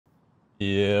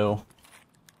Ew.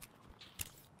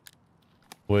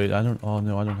 Wait, I don't... Oh,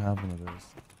 no, I don't have one of those.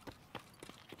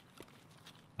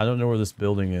 I don't know where this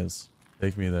building is.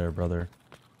 Take me there, brother.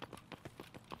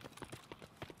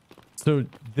 So,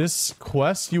 this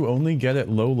quest you only get at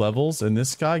low levels, and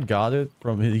this guy got it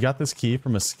from... He got this key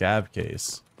from a scav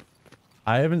case.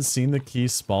 I haven't seen the key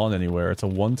spawn anywhere. It's a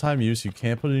one-time use. You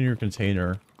can't put it in your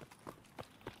container.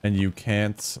 And you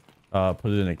can't put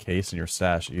it in a case in your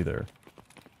stash either.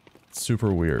 It's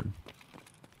super weird.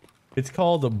 It's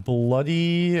called a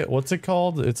bloody... What's it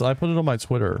called? I put it on my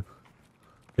Twitter.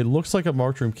 It looks like a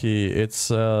marked room key.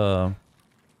 It's let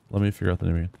me figure out the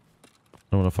name again. I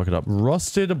don't want to fuck it up.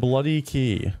 Rusted bloody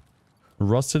key.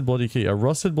 Rusted bloody key. A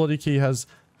rusted bloody key has...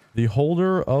 The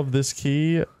holder of this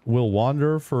key will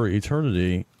wander for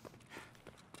eternity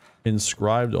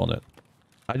inscribed on it.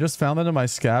 I just found that in my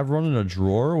scav run in a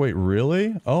drawer. Wait,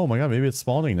 really? Oh my god, maybe it's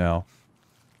spawning now.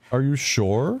 Are you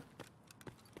sure?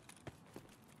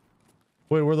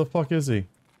 Wait, where the fuck is he?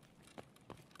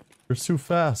 You're too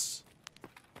fast.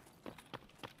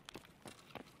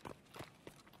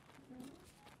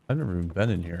 I've never even been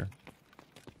in here.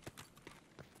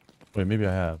 Wait, maybe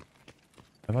I have.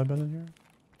 Have I been in here?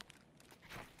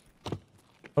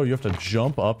 Oh, you have to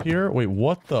jump up here? Wait,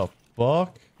 what the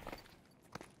fuck?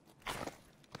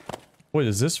 Wait,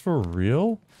 is this for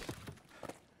real?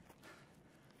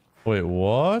 Wait,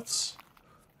 what?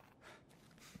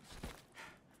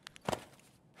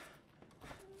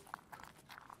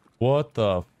 What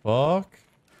the fuck?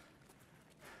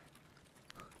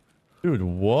 Dude,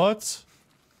 what?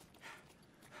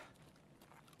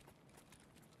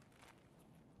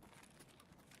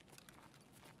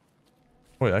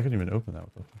 Wait, I couldn't even open that.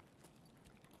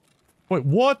 Wait,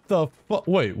 what the fuck?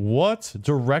 Wait, what?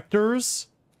 Director's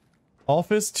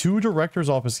office? 2 director's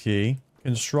office key.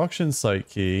 Construction site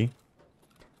key.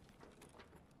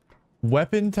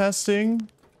 Weapon testing?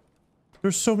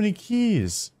 There's so many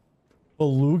keys.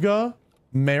 Beluga.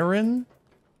 Marin.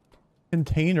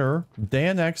 Container.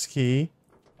 Dan X key.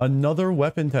 Another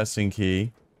weapon testing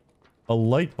key. A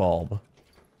light bulb.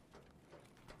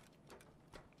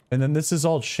 And then this is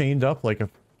all chained up like a...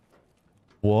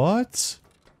 What?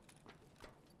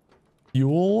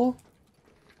 Fuel?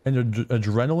 And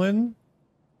adrenaline?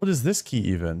 What is this key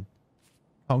even?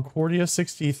 Concordia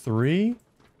 63?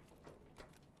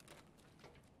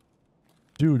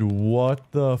 Dude, what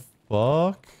the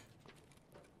fuck?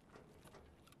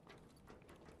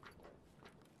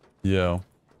 Yo.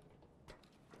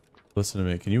 Listen to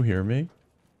me. Can you hear me?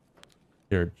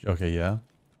 Here. Okay, yeah.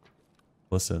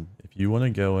 Listen. If you want to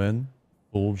go in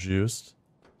full juiced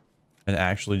and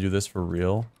actually do this for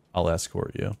real, I'll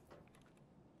escort you.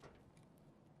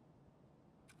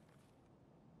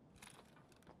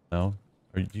 No?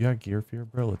 Do you got gear fear,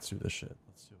 bro? Let's do this shit.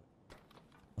 Let's do it.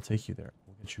 I'll take you there.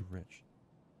 We'll get you rich.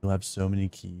 You'll have so many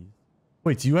keys.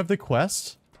 Wait, do you have the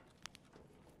quest?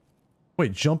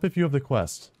 Wait, jump if you have the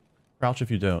quest. Crouch if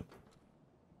you don't.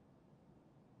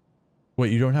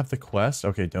 Wait, you don't have the quest?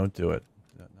 Okay, don't do it.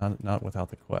 Not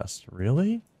without the quest.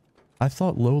 Really? I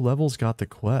thought low levels got the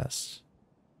quest.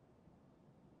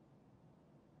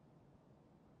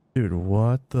 Dude,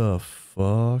 what the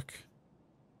fuck?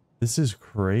 This is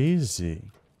crazy.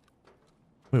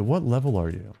 Wait, what level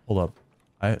are you? Hold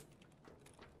up.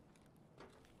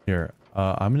 Here,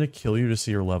 I'm gonna kill you to see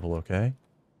your level, okay?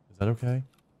 Is that okay?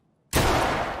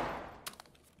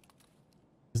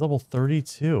 He's level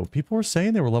 32. People were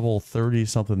saying they were level 30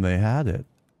 something, they had it.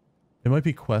 It might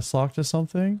be quest locked or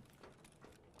something.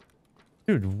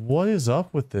 Dude, what is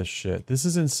up with this shit? This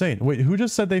is insane. Wait, who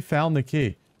just said they found the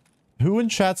key? Who in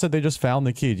chat said they just found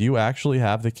the key? Do you actually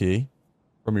have the key?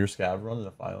 From your scav run in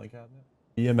a filing cabinet?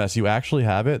 EMS, you actually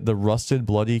have it? The rusted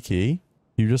bloody key?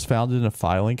 You just found it in a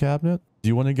filing cabinet? Do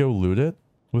you want to go loot it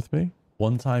with me?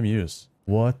 One-time use.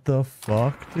 What the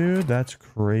fuck, dude? That's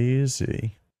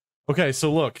crazy. Okay,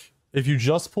 so look. If you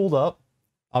just pulled up,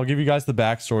 I'll give you guys the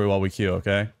backstory while we queue,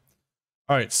 okay?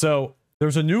 Alright, so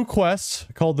there's a new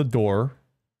quest called The Door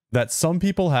that some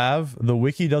people have. The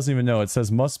wiki doesn't even know. It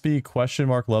says must be question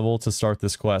mark level to start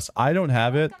this quest. I don't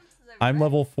have it. I'm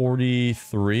level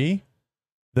 43.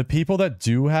 The people that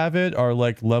do have it are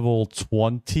like level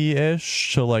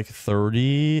 20-ish to like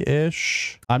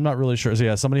 30-ish. I'm not really sure. So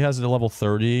yeah, somebody has it at level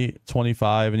 30,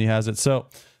 25, and he has it. So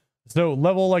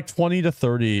level like 20 to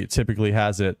 30 typically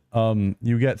has it.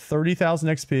 You get 30,000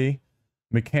 XP,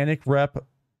 mechanic rep,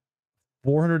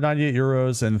 498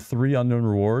 euros, and 3 unknown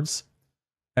rewards.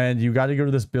 And you got to go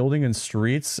to this building and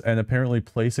streets and apparently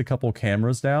place a couple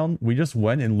cameras down. We just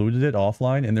went and looted it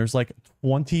offline, and there's like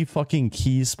 20 fucking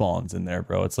key spawns in there,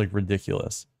 bro. It's like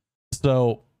ridiculous.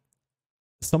 So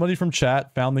Somebody from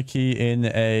chat found the key in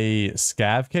a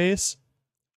scav case,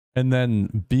 and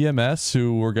then BMS,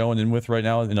 who we're going in with right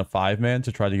now in a 5-man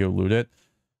to try to go loot it,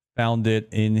 found it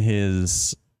in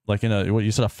his, like in a, what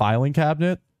you said, a filing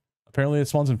cabinet. Apparently it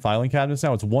spawns in filing cabinets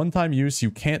now. It's one-time use.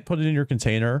 You can't put it in your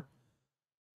container.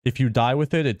 If you die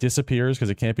with it, it disappears because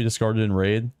it can't be discarded in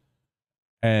raid.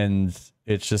 And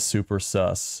it's just super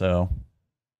sus. So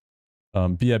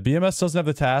but yeah, BMS doesn't have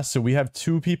the task, so we have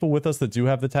 2 people with us that do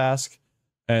have the task,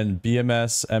 and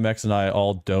BMS, MX, and I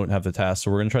all don't have the task.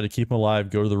 So we're gonna try to keep them alive,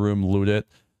 go to the room, loot it,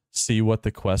 see what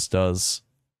the quest does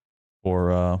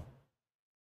for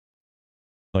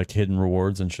like hidden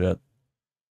rewards and shit.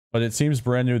 But it seems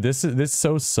brand new. This is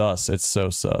so sus. It's so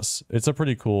sus. It's a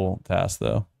pretty cool task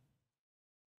though.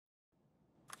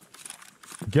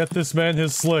 Get this man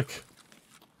his slick.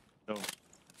 No.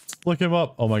 Look him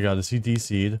up. Oh my god, is he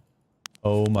DC'd?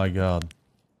 Oh my god.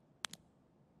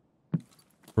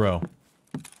 Bro.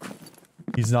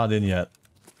 He's not in yet.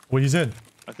 Wait, he's in.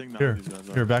 I think Here.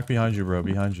 Here, back behind you, bro.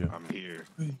 Behind you. I'm here.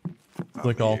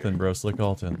 Slick Alton, bro. Slick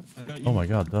Alton. Oh my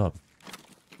god, dub.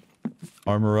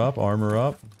 Armor up, armor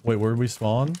up. Wait, where did we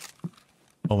spawn?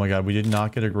 Oh my god, we did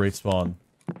not get a great spawn.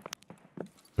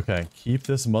 Okay, keep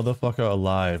this motherfucker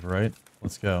alive, right?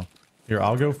 Let's go. Here,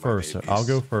 I'll go first. I'll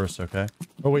go first, okay?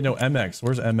 Oh wait, no, MX.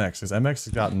 Where's MX? Because MX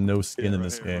has got no skin in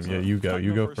this game. Yeah, you go.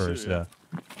 You go first, yeah.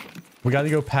 We got to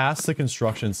go past the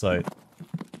construction site.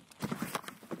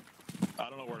 I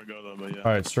don't know where to go though, but yeah.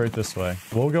 Alright, straight this way.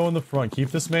 We'll go in the front. Keep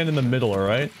this man in the middle,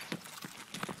 alright?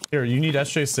 Here, you need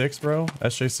SJ6, bro?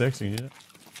 SJ6, you need it?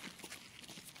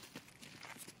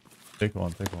 Take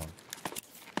one, take one.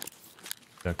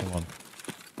 Yeah, come on.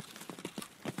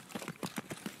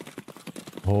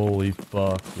 Holy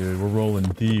fuck, dude. We're rolling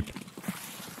deep.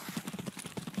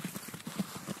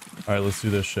 Alright, let's do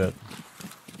this shit.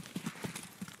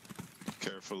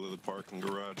 Careful of the parking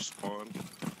garage spawn.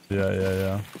 Yeah, yeah,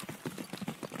 yeah.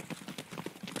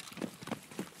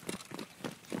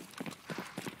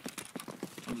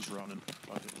 I'm just running.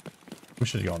 Fuck it. We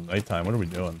should go on nighttime. What are we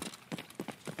doing?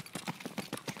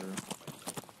 Sure.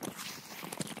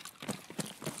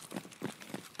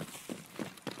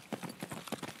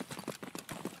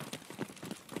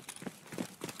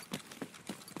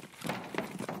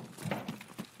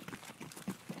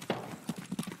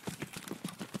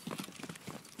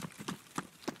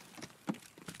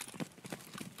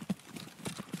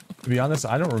 To be honest,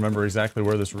 I don't remember exactly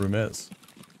where this room is,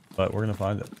 but we're gonna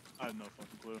find it. I have no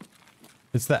fucking clue.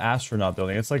 It's the astronaut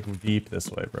building. It's like deep this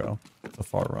way, bro. It's a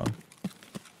far run.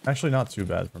 Actually, not too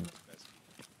bad from.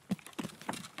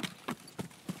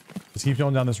 Just keep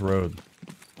going down this road.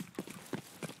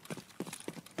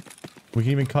 We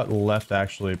can even cut left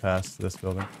actually past this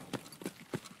building.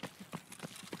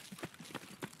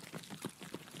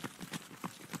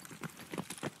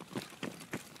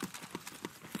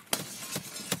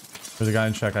 There's a guy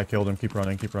in check. I killed him. Keep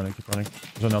running, keep running, keep running.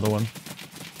 There's another one.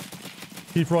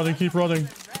 Keep running, keep running.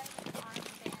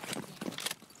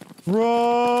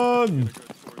 Run!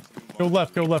 Go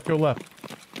left, go left, go left.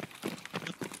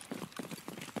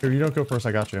 Here, you don't go first.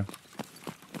 I got you.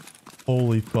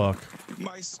 Holy fuck.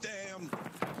 My stam.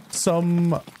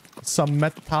 Some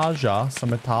metaja. Some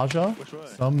metaja? Which way?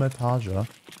 Some metaja.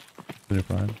 New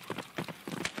prime.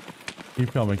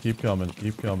 Keep coming,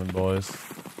 keep coming, boys.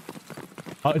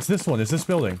 Oh, it's this one. It's this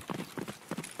building.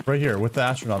 Right here, with the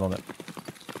astronaut on it.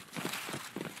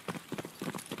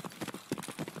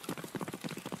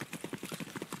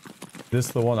 This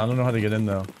the one. I don't know how to get in,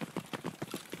 though.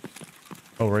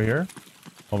 Oh, right here?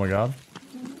 Oh, my God.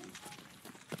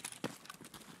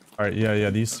 Alright, yeah,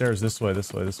 yeah. These stairs. This way,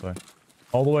 this way, this way.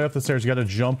 All the way up the stairs. You gotta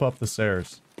jump up the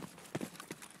stairs.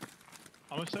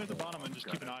 I'm gonna stay at the bottom and just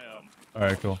keep an eye out.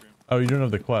 Alright, cool. Oh, you don't have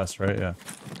the quest, right? Yeah.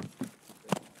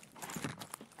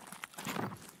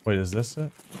 Wait, is this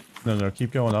it? No, no,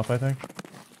 keep going up, I think.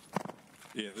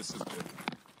 Yeah, this is good.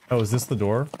 Oh, is this the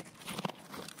door?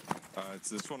 It's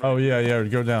this one. Oh, yeah, yeah,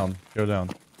 go down. Go down.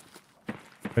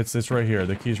 It's right here.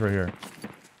 The key's right here.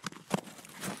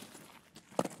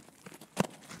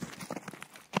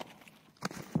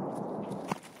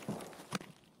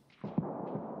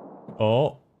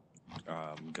 Oh.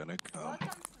 I'm gonna come. Welcome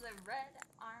to the red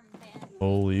armband.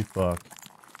 Holy fuck.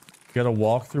 You gotta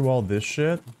walk through all this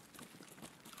shit?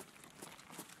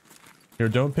 Here,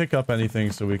 don't pick up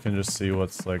anything so we can just see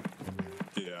what's like...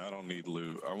 Yeah, I don't need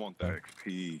loot. I want that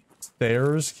XP.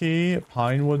 Stairs key,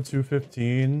 Pinewood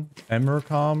 215,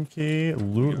 Emercom key,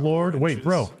 Loot Lord. Wait,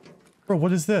 bro. Bro,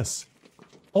 what is this?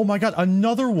 Oh my god,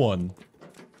 another one!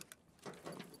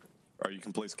 Or you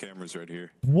can place cameras right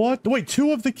here. What? Wait,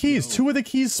 2 of the keys. 2 of the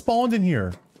keys spawned in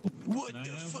here. What the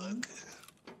fuck?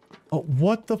 Oh,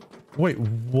 what the? Wait,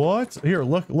 what? Here,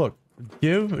 look, look.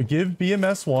 Give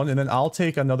BMS one, and then I'll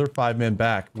take another 5-man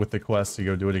back with the quest to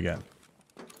go do it again.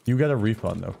 You got a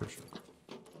refund though, for sure.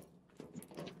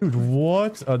 Dude,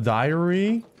 what? A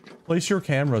diary? Place your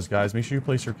cameras, guys. Make sure you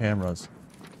place your cameras.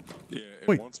 Yeah, it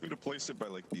Wait. wants me to place it by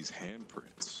like these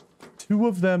handprints. 2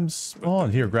 of them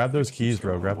spawn. Here, grab those keys,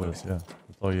 bro. Grab those. Yeah,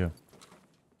 that's all you.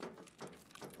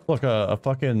 Look, a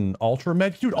fucking ultra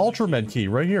med. Dude, ultra med key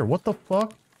right here. What the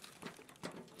fuck?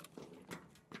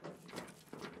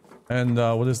 And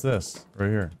what is this right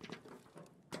here?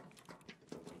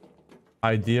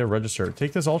 Idea register.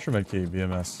 Take this ultra med key,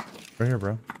 BMS. Right here,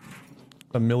 bro.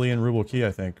 A 1,000,000 ruble key,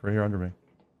 I think. Right here under me.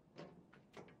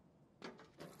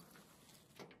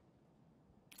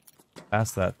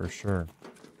 Pass that for sure.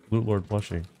 Loot Lord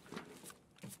plushie.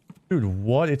 Dude,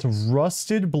 what? It's a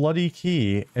rusted bloody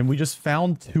key, and we just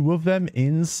found 2 of them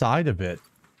inside of it.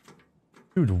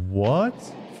 Dude, what?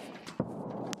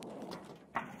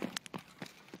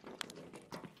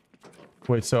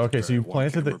 Wait, so, okay, so you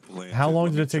planted the... How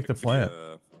long did it take to plant?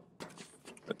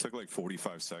 It took like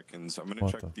 45 seconds. I'm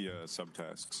gonna check the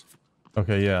subtasks.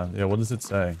 Okay, yeah. Yeah, what does it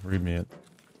say? Read me it.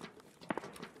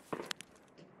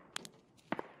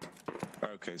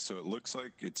 Okay, so it looks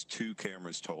like it's 2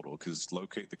 cameras total, because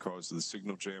locate the cause of the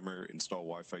signal jammer, install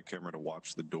Wi-Fi camera to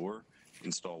watch the door,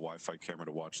 install Wi-Fi camera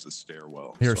to watch the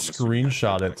stairwell. Here, So I'm assuming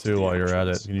screenshot that it connects too the while you're at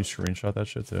it. entrance. Can you screenshot that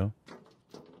shit too?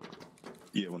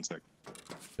 Yeah, 1 sec.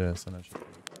 Yeah, send that shit.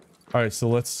 Alright, so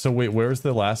let's... So wait, where's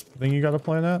the last thing you gotta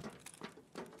plan at?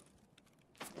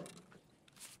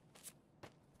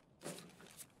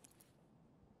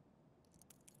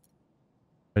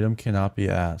 Item cannot be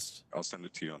asked. I'll send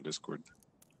it to you on Discord.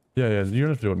 Yeah, yeah, you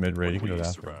don't have to do it mid-raid. You can When do it we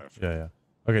after. survive. Yeah, yeah.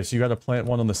 Okay, so you gotta plant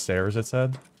one on the stairs, it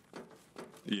said?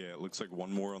 Yeah, it looks like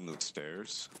 1 more on the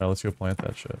stairs. Alright, let's go plant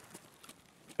that shit.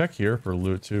 Check here for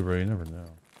loot too, bro. You never know.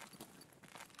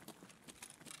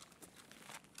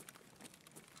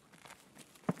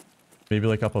 Maybe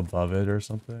like up above it or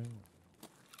something.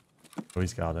 Oh,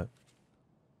 he's got it.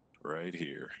 Right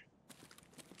here.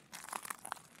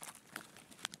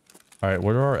 Alright,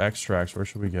 what are our extracts? Where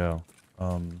should we go?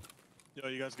 Yo,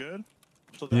 you guys good?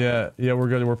 Still down Yeah, yeah, we're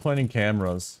good. We're planting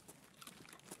cameras.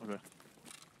 there? Okay.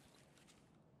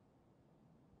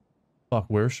 Fuck,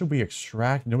 where should we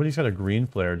extract? Nobody's got a green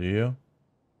flare, do you?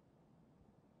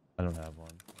 I don't have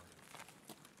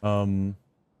one.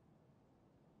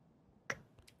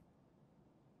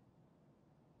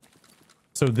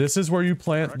 So this is where you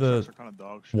plant the Are kind of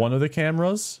dog shit. one of the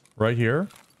cameras right here,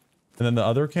 and then the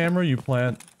other camera you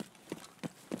plant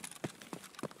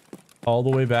all the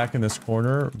way back in this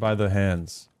corner by the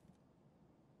hands.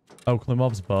 Oh,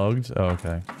 Klimov's bugged. Oh,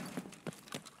 okay.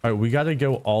 All right, we got to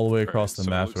go all the way across the so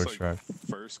it map to looks extract. Like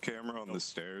first camera on the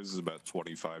stairs is about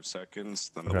 25 seconds.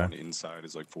 Then the Okay. one inside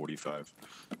is like 45.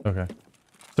 Okay.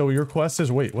 So your quest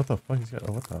is... Wait, what the fuck is that?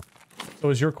 Oh, what the... So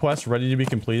is your quest ready to be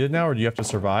completed now, or do you have to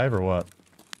survive, or what?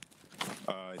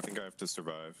 I think I have to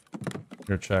survive.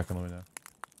 Here, check and let me know.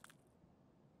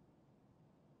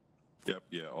 Yep,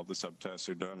 yeah, all the subtasks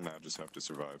are done. Now I just have to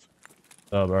survive.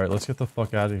 All right, let's get the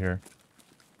fuck out of here.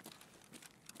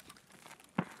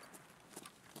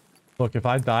 Look, if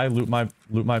I die, loot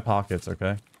my pockets,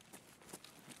 okay?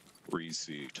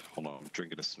 Receipt. Hold on, I'm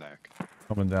drinking a snack.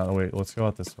 Coming down. Oh, wait, let's go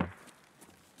out this way.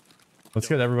 Let's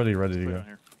get everybody ready to Stay go. down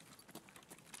here.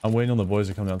 I'm waiting on the boys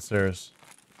to come downstairs.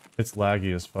 It's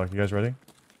laggy as fuck. You guys ready?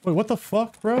 Wait, what the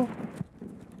fuck, bro?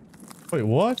 Wait,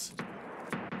 what?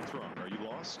 What's wrong? Are you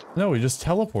lost? No, we just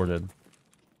teleported.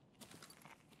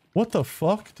 What the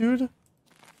fuck, dude?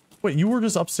 Wait, you were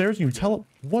just upstairs and you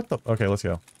what the... Okay, let's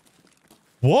go.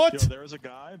 What? Yo, there was a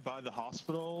guy by the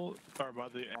hospital, or by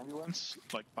the ambulance,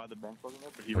 like by the bank building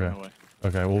there, but he ran away.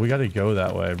 Okay, well, we gotta go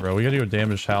that way, bro. We gotta go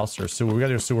damaged house or sewer. We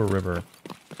gotta go sewer river.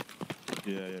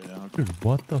 Yeah. Dude,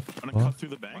 what the I'm gonna cut fuck? through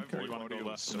the bank, or you wanna go audio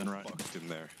left is and then so right? fucked in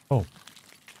there. Oh.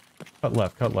 Cut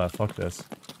left, cut left. Fuck this.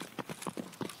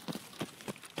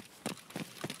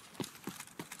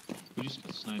 We just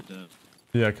got sniped up.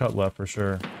 Yeah, cut left for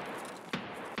sure.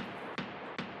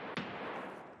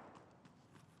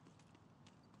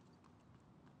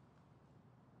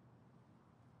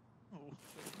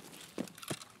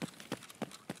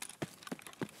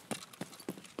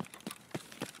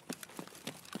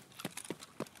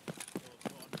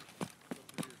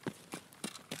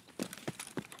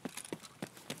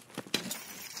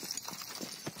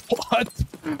 What?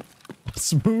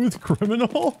 Smooth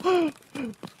criminal?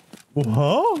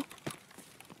 Huh?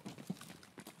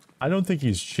 I don't think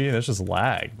he's cheating. It's just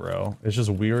lag, bro. It's just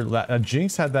weird.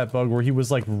 Jinx had that bug where he was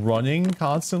like running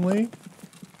constantly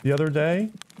the other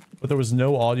day, but there was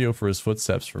no audio for his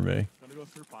footsteps for me. Gonna go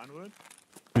through Pinewood?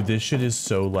 Dude, this shit is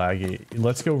so laggy.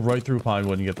 Let's go right through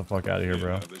Pinewood and get the fuck out of here,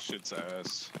 bro. Yeah, this shit's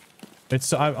ass.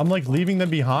 It's I'm like leaving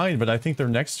them behind, but I think they're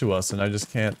next to us and I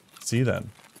just can't see them.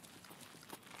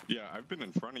 Yeah, I've been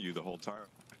in front of you the whole time.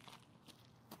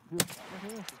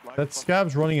 That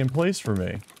scab's running in place for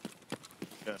me.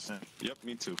 Yeah, same. Yep,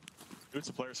 me too. Dude, it's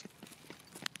a player.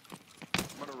 I'm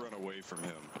gonna run away from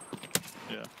him.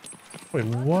 Yeah. Wait,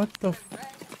 what the f- Red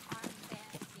armband.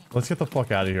 Let's get the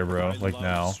fuck out of here, bro. I Like love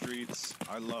now. Streets.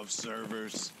 I love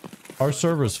servers. Our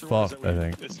server's The ones fucked, that I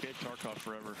we think. Escape Tarkov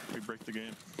forever. We break the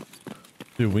game.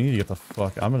 Dude, we need to get the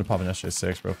fuck... I'm gonna pop an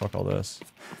SJ6, bro. Fuck all this.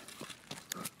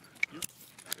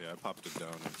 Yeah, I popped it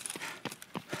down.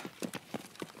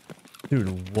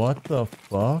 Dude, what the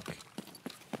fuck?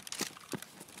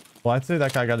 Well, I'd say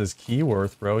that guy got his key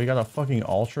worth, bro. He got a fucking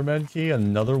Ultramed key.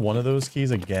 Another one of those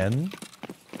keys again.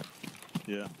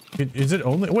 Yeah. Is it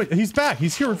only... Wait, he's back.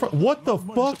 He's here in front. What the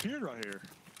fuck? Disappeared right here.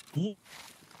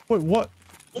 Wait, what?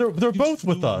 They're both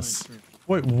with us.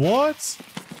 Wait, what?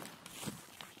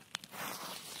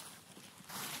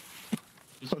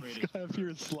 He's This ready. guy up here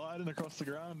is sliding across the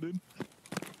ground, dude.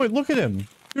 Wait, look at him.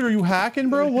 Dude, are you hacking,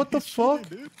 bro? What the He's cheating, fuck?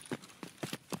 dude.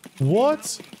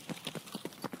 What?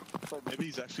 Maybe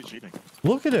he's actually cheating.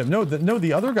 Look at him. No,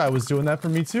 the other guy was doing that for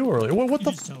me too earlier. What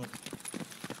the... Just tell it.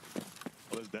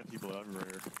 Oh, there's dead people everywhere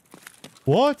here.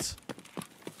 What?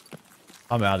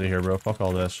 I'm out of here, bro. Fuck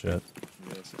all that shit.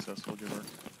 Yeah, successful giver.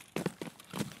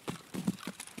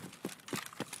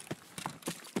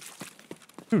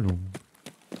 Dude.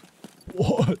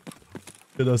 What?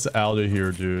 Get us out of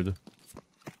here, dude.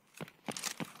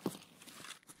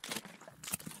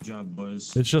 Good job,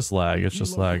 boys. It's just lag. It's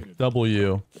just lag.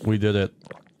 W. We did it.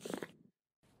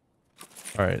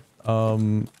 Alright.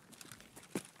 Oh,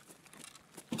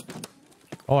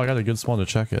 I got a good spawn to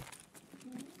check it.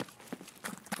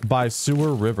 By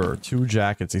Sewer River. 2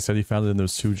 jackets. He said he found it in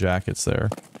those 2 jackets there.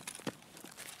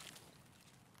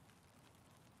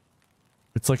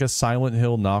 It's like a Silent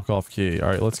Hill knockoff key.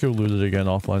 Alright, let's go loot it again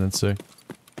offline and see.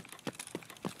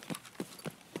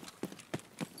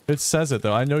 It says it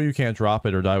though. I know you can't drop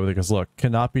it or die with it because look,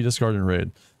 cannot be discarded in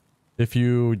raid. If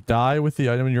you die with the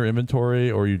item in your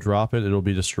inventory or you drop it, it'll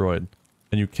be destroyed.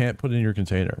 And you can't put it in your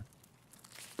container.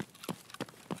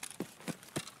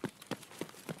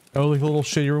 Oh, like a little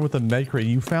shitty room with a med crate.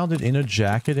 You found it in a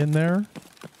jacket in there?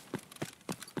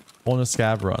 On a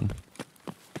scav run.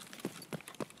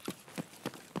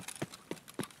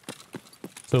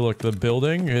 So look, the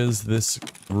building is this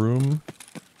room.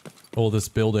 Oh, this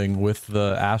building with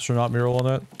the astronaut mural on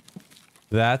it.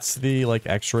 That's the like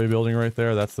x-ray building right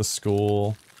there. That's the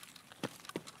school.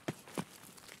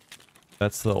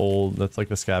 That's the old, that's like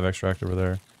the scav extract over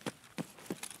there.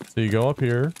 So you go up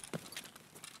here.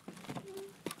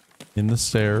 In the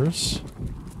stairs.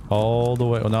 All the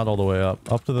way, well not all the way up.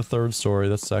 Up to the 3rd story,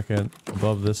 that's 2nd.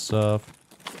 Above this stuff.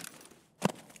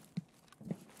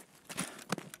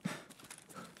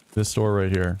 This door right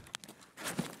here.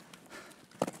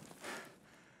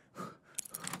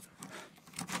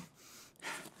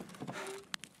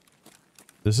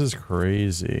 This is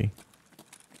crazy.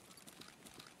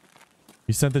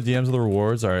 You sent the DMs of the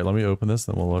rewards? Alright, let me open this,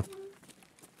 then we'll look.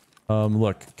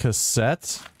 Look.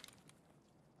 Cassette.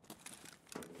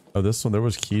 Oh, this one, there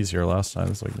was keys here last time.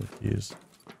 It's like no keys.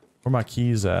 Where are my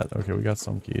keys at? Okay, we got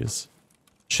some keys.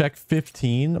 Check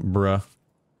 15, bruh.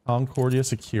 Concordia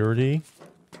Security.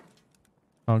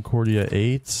 Concordia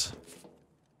 8.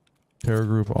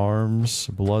 Paragroup Arms.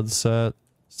 Blood Set.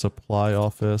 Supply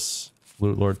Office.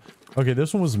 Loot Lord. Okay,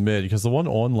 this one was mid, because the one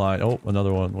online... Oh,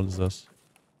 another one. What is this?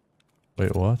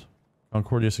 Wait, what?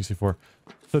 Concordia 64.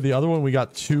 So the other one, we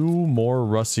got 2 more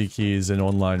Rusty keys in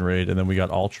online raid, and then we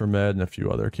got Ultramed and a few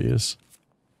other keys.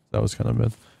 That was kind of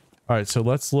mid. Alright, so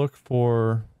let's look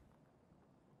for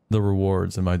the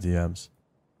rewards in my DMs.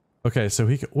 Okay, so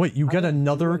he... Wait, you get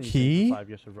another key?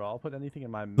 I'll put anything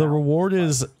in my mouth. The reward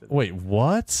is... Wait,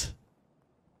 what?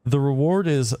 The reward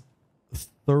is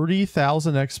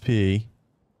 30,000 XP,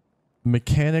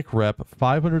 mechanic rep,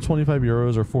 525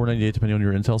 euros or 498 depending on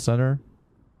your intel center,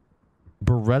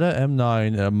 Beretta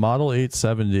M9, a Model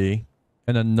 870,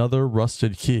 and another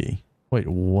rusted key. Wait,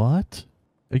 what?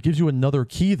 It gives you another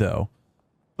key though.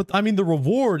 But I mean, the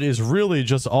reward is really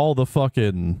just all the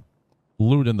fucking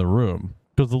loot in the room.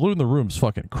 Because the loot in the room's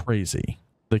fucking crazy.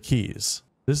 The keys.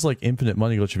 This is like infinite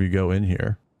money glitch if you go in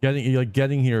here.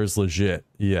 Getting here is legit.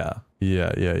 Yeah.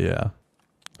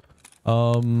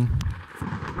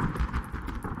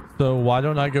 So why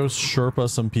don't I go Sherpa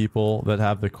some people that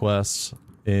have the quests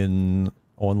in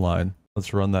online?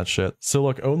 Let's run that shit. So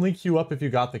look, only queue up if you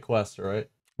got the quest, alright?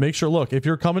 Make sure, look, if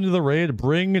you're coming to the raid,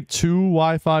 bring 2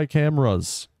 Wi-Fi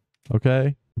cameras.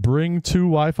 Okay? Bring 2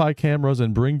 Wi-Fi cameras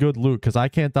and bring good loot, because I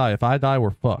can't die. If I die,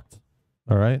 we're fucked.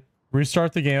 All right.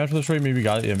 Restart the game after this raid. Maybe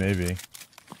got it. Yeah, maybe.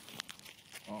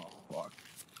 Oh, fuck.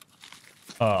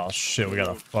 Oh shit, we got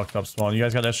a fucked up spawn. You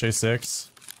guys got SJ6?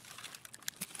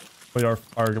 Wait, our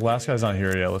last guy's not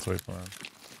here yet. Let's wait for him.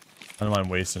 I don't mind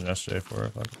wasting SJ for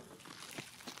it.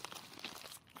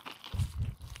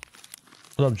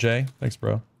 What up, Jay? Thanks,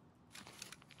 bro.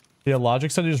 Yeah, Logic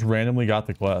said he just randomly got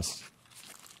the quest.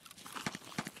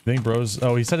 I think bro's...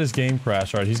 Oh, he said his game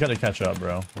crashed. Alright, he's got to catch up,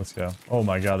 bro. Let's go. Oh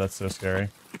my god, that's so scary.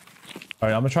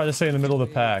 Alright, I'm gonna try to stay in the middle of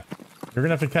the pack. You're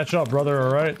gonna have to catch up, brother,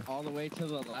 alright? All the way to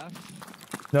the left?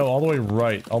 No, all the way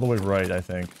right. All the way right, I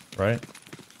think. Right?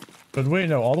 But wait,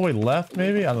 no, all the way left,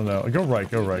 maybe? I don't know. Go right,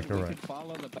 go right, go We right. could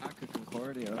follow the back of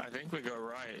Concordia. I think we go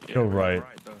right. Yeah, Go we right.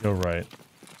 though. Go right.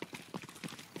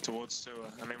 Towards sewer.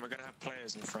 I mean, we're gonna have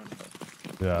players in front. But...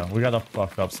 Yeah, we got a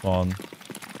fucked up spawn.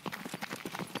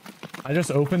 I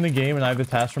just opened the game and I have the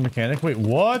task for mechanic. Wait,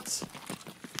 what?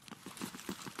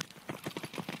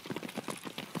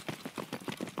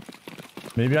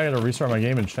 Maybe I gotta restart my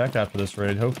game and check after this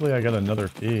raid. Hopefully I get another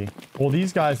key. Well,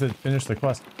 these guys that finished the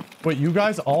quest. Wait, you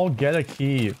guys all get a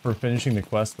key for finishing the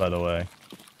quest, by the way.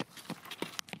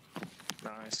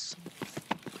 Nice.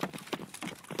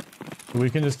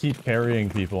 We can just keep carrying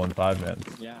people in 5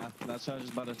 minutes. Yeah, that's what I was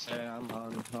about to say.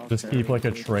 I'll Just keep like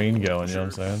a train going, you know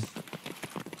what I'm saying?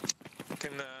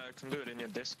 Can do it in your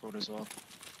Discord as well.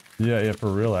 Yeah, yeah, for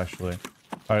real, actually.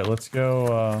 Alright, let's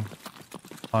go,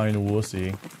 find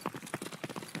Wussy.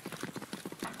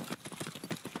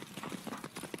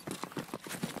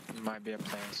 Might be a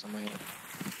player somewhere here.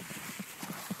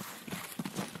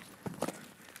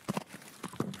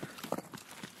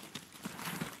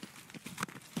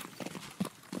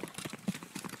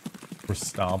 We're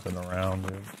stomping around,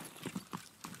 dude.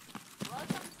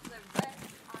 Welcome to the Red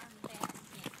Armband Team.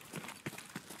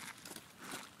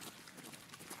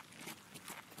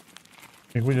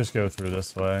 I think we just go through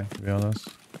this way, to be honest.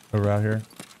 Over out here.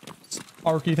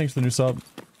 Arky, thanks for the new sub.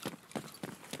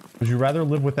 Would you rather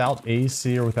live without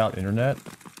AC or without internet?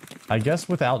 I guess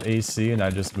without AC and I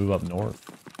just move up north.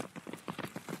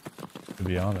 To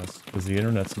be honest. Because the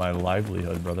internet's my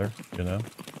livelihood, brother. You know?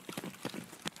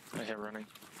 I hear running.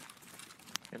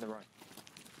 In the right.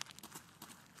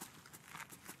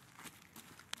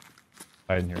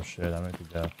 I didn't hear shit. I might be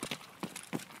deaf.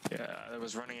 Yeah, it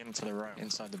was running into the right,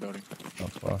 inside the building. Oh,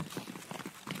 fuck.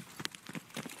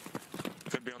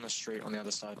 Could be on the street on the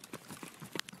other side.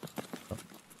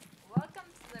 Welcome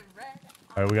to the Red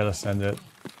Alright, we gotta send it.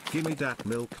 Gimme that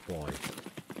milk, boy.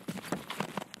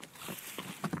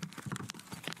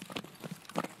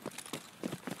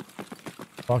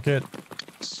 Fuck it.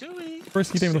 Suey!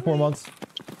 Frisky, thank you for the 4 months.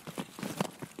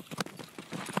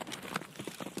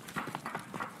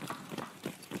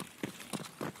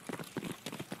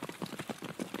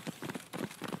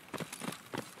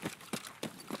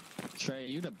 Trey,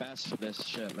 you the best for this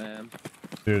shit, man.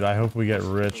 Dude, I hope we get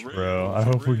rich, bro. I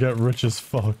hope we get rich as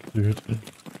fuck, dude.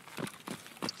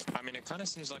 I mean, it kind of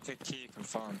seems like a key you can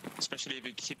farm, especially if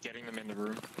you keep getting them in the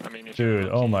room. I mean, if Dude,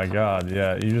 oh my god,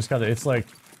 yeah. You just gotta, it's like,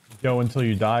 go until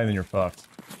you die and then you're fucked.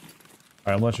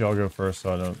 Alright, I'm gonna let you all go first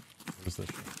so I don't lose this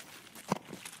shit.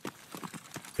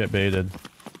 Get baited.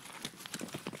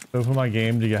 Open my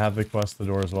game to have the quest at the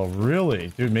door as well.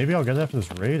 Really? Dude, maybe I'll get it after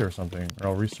this raid or something. Or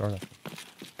I'll restart it.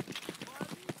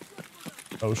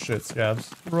 Oh shit, scabs.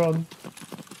 Run.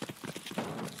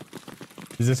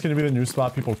 Is this gonna be the new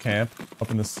spot people camp?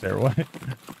 Up in the stairway?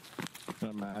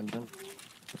 Imagine.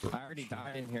 I already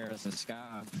died in here as a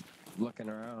scav, looking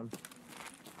around.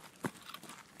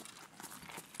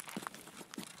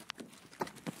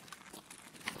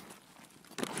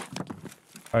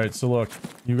 Alright, so look.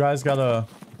 You guys gotta...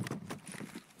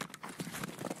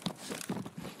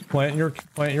 Plant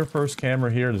your first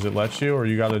camera here. Does it let you, or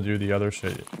you gotta do the other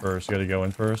shit first? You gotta go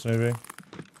in first, maybe? No,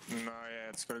 yeah,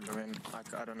 it's gotta go in.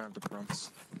 I don't have the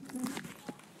prompts.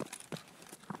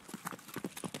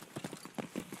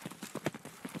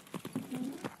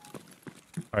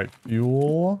 Alright,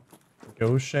 fuel,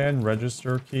 Goshan,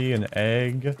 register key, an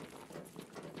egg.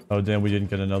 Oh damn, we didn't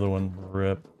get another one.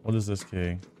 Rip. What is this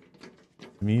key?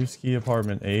 Mewski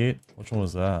apartment 8? Which one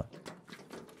was that?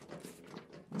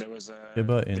 There was a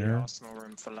Hibba inner. arsenal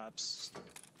room for labs,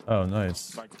 Oh,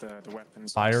 nice. like the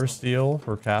weapons. Fire arsenal. steel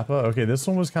for Kappa. Okay, this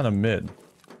one was kind of mid.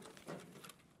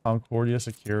 Concordia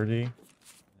security.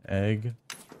 Egg.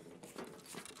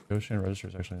 Goshan register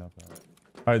is actually not bad.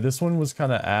 Alright, this one was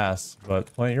kind of ass,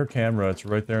 but plant your camera. It's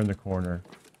right there in the corner.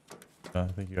 I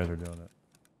think you guys are doing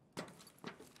it.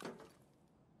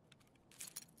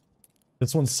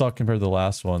 This one sucked compared to the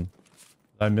last one.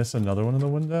 Did I miss another one in the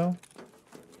window?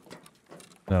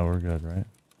 No, we're good, right?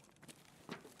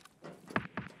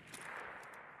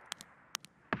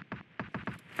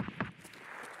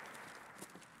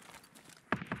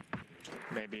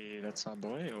 Maybe that's our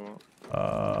boy,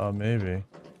 or Maybe.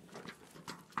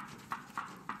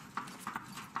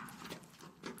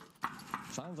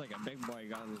 Sounds like a big boy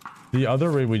gun. The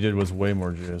other raid we did was way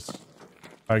more juice.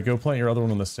 Alright, go plant your other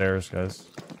one on the stairs, guys.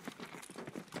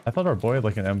 I thought our boy had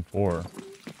like an M4.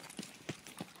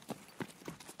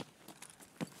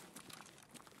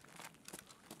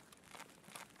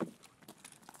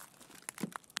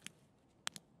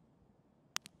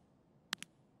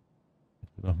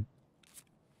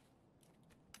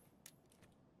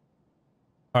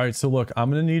 Alright, so look, I'm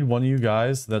gonna need one of you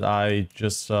guys that I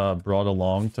just brought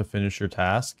along to finish your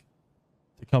task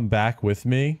to come back with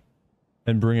me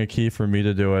and bring a key for me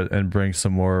to do it and bring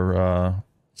some more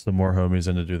homies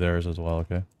in to do theirs as well,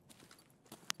 okay?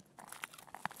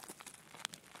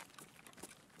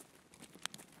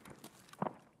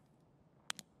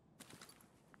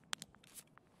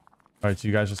 Alright, so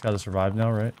you guys just gotta survive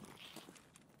now, right?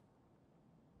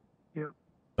 Yep.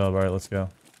 Oh, alright, let's go.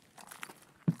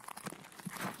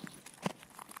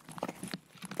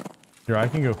 Here, I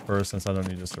can go first since I don't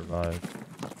need to survive.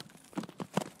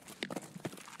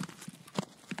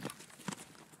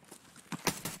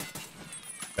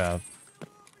 Yeah.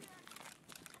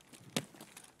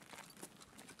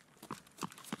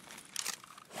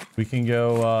 We can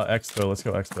go Expo. Let's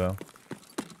go Expo.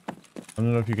 I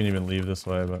don't know if you can even leave this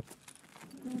way, but...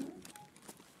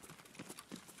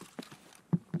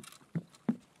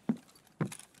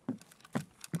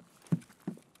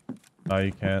 No,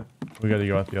 you can't. We gotta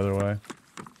go out the other way.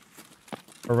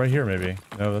 Or right here, maybe.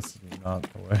 No, that's not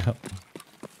the way up.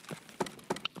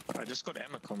 I just got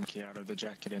Emacom key out of the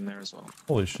jacket in there as well.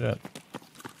 Holy shit.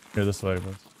 Here, this way,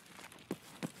 please.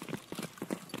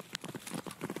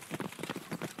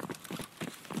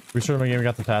 Restart my game, we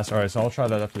got the task. Alright, so I'll try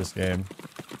that after this game.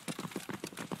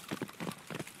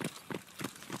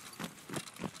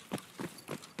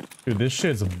 Dude, this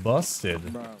shit's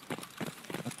busted. Bro,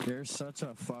 you're such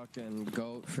a fucking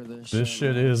goat for this. This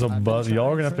shit is a buzz. Y'all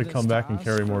are gonna have to come back and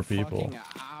carry more for people. fucking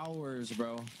hours,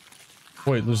 bro.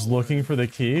 Wait, just looking for the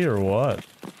key or what?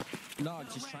 No,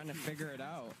 just trying to figure it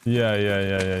out.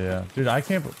 Yeah. Dude, I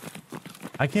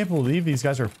can't believe these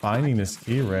guys are finding this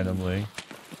key randomly.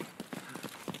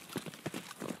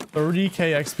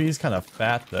 30k XP is kind of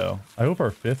fat though. I hope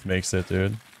our 5th makes it,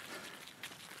 dude.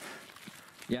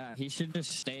 Yeah, he should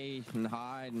just stay and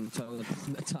hide until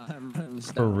the time runs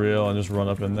down. For real, and just run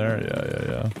up in there.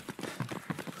 Yeah.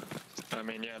 I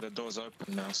mean, yeah, the door's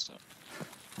open now, so.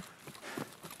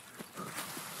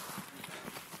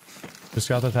 Just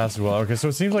got the task as well. Okay, so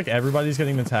it seems like everybody's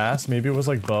getting the task. Maybe it was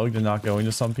like bugged and not going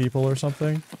to some people or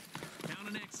something.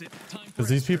 Because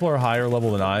these people are higher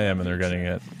level than I am and they're getting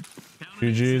it.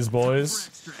 GG's, boys.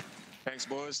 Thanks,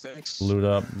 boys. Thanks. Loot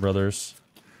up, brothers.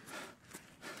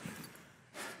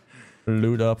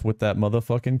 Loot up with that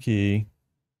motherfucking key.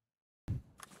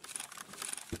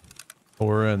 Oh,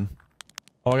 we're in.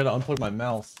 Oh, I gotta unplug my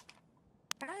mouse.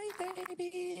 Hi,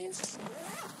 babies.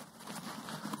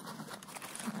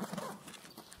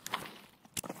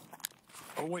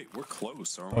 Oh wait, we're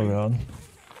close, aren't Oh we? god.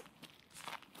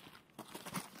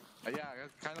 Yeah,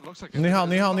 it kind of looks like. Ni hao,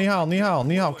 come, ni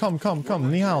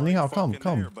hao, come.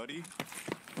 There, buddy.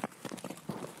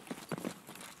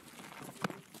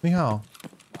 Ni hao.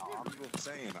 I'm just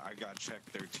saying, I got check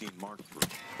 13 marked through.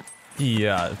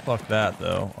 Yeah, fuck that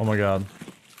though. Oh my god.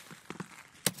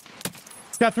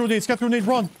 Scat through nade,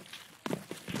 run!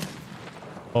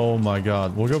 Oh my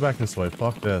god, we'll go back this way.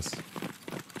 Fuck this.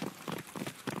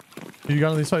 You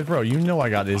got on these fights, bro? You know I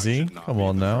got Izzy. Come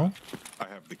on now. I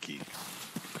have the key.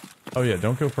 Oh yeah,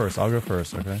 don't go first. I'll go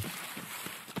first, okay?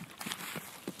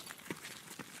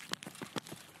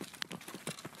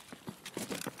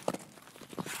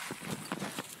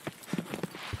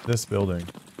 This building.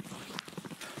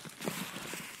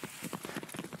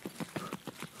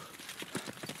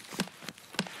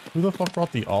 Who the fuck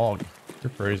brought the AUG?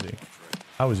 You're crazy.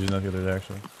 I was using that the other day,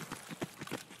 actually.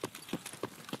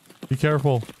 Be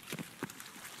careful.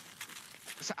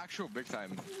 It's actual big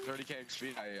time. 30k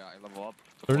XP. I level up.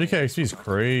 30k XP is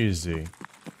crazy.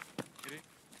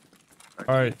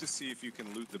 All right. To see if you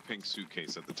can loot the pink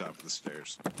suitcase at the top of the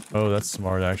stairs. Oh, that's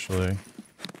smart, actually.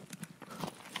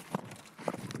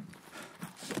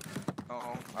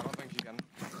 Oh, I don't think you can.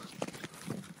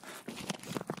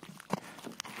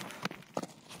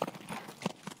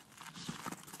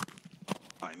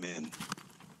 I'm in.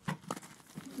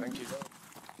 Thank you.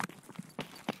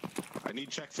 I need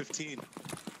check 15.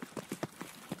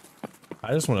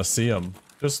 I just want to see them.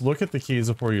 Just look at the keys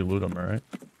before you loot them, alright?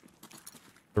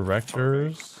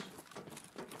 Directors.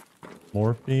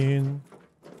 Morphine.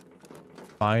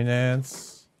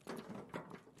 Finance.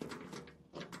 Iron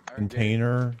Gate.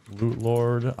 Container. Loot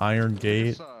Lord. Iron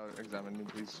Gate. Just, examine me,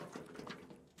 please.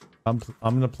 I'm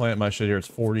gonna plant my shit here. It's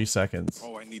 40 seconds.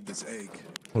 Oh, I need this egg.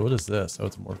 Oh, what is this? Oh,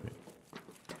 it's morphine.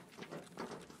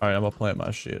 Alright, I'm gonna plant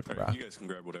my shit, All bruh. right, you guys can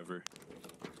grab whatever.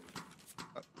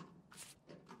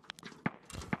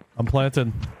 I'm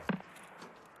planting.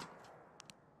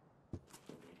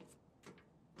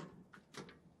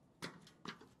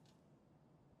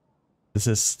 This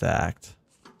is stacked.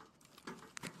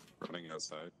 Running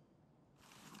outside.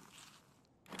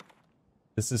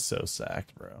 This is so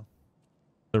stacked, bro.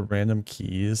 The random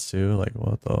keys too, like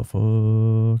what the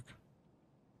fuck?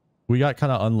 We got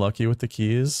kind of unlucky with the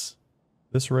keys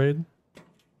this raid.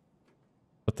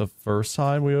 But the first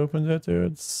time we opened it,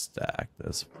 dude, stacked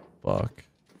as fuck.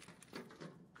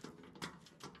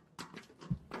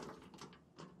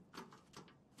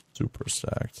 Super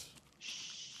stacked.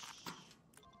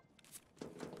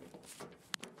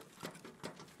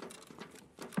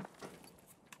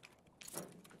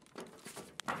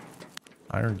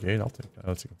 Iron Gate, I'll take that.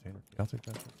 Oh, it's a container. I'll take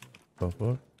that. The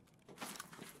fuck?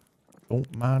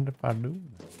 Don't mind if I do.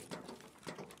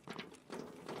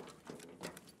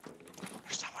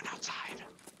 There's someone outside.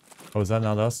 Oh, is that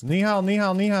not us? Ni hao, ni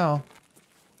hao, ni hao.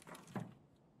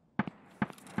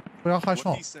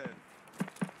 What he said.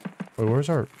 Wait, where's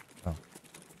our... Oh.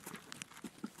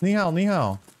 Ni hao, ni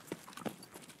hao.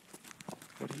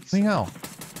 What he Ni said. hao.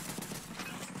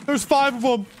 There's 5 of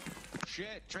them!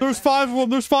 Shit. There's 5 of them!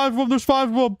 There's 5 of them! There's 5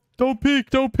 of them! Don't peek!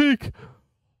 Don't peek!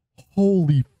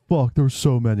 Holy fuck, there's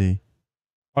so many.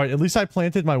 Alright, at least I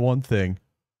planted my one thing.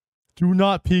 Do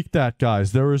not peek that,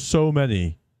 guys. There are so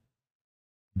many.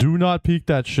 Do not peek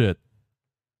that shit.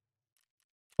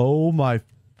 Oh my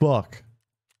fuck.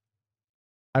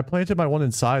 I planted my one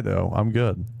inside, though. I'm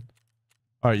good.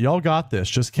 Alright, y'all got this.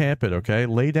 Just camp it, okay?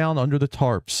 Lay down under the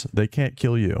tarps. They can't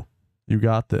kill you. You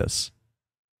got this.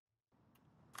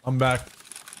 I'm back.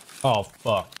 Oh,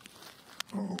 fuck.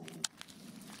 Oh.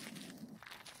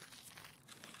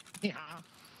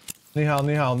 Ni hao,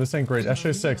 ni hao. This ain't great.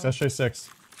 SJ6, SJ6.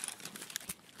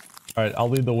 Alright, I'll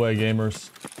lead the way, gamers.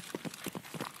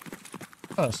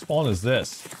 What kind of spawn is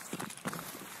this?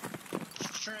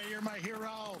 Trey, you're my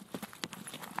hero.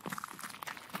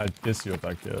 I'd kiss you if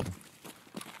I could.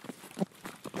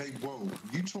 Hey, whoa,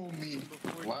 you told me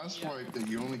last wipe that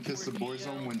you only kiss the boys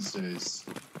on Wednesdays.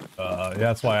 Yeah,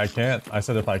 that's why I can't. I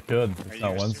said if I could. It's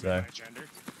not Wednesday.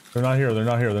 They're not here, they're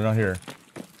not here, they're not here.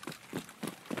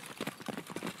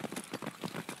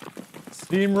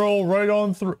 Steamroll right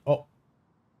on through. Oh.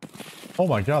 Oh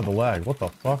my god, the lag. What the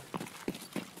fuck?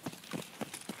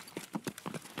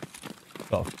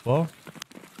 The fuck?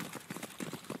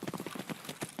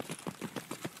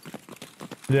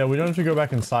 Yeah, we don't have to go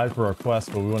back inside for our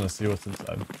quest, but we want to see what's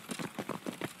inside.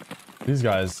 These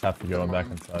guys have to go back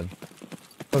inside.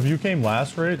 So if you came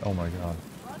last raid, oh my god.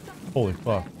 Holy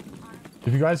fuck.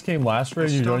 If you guys came last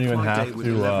raid, you don't even have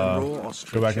to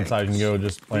go back inside. You can go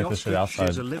just plant this shit outside.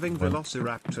 Is a living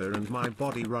velociraptor and my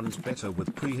body runs better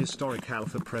with prehistoric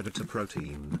alpha predator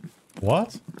protein.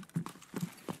 What?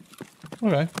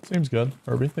 Okay, seems good.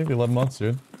 Herbie, thank you 11 months,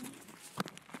 dude.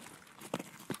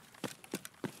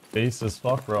 Base as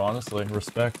fuck, bro, honestly.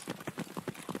 Respect.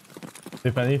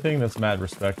 If anything, that's mad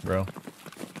respect, bro.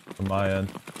 From my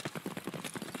end.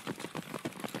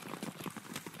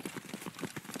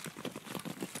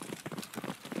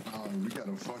 Oh, we got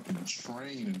a fucking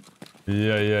train.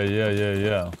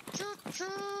 Yeah.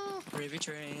 Gravy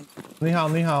train. Ni hao,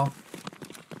 ni hao.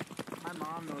 My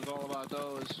mom knows all about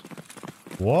those.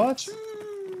 What?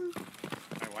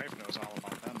 My wife knows all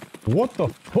about them. What the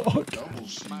fuck? Double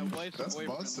sheet. My wife's That's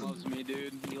boyfriend busted. loves me,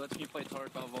 dude. He lets me play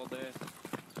Tarkov all day.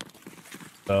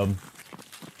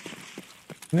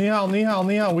 Ni hao, ni hao,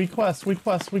 ni hao. We quest,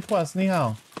 ni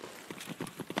hao.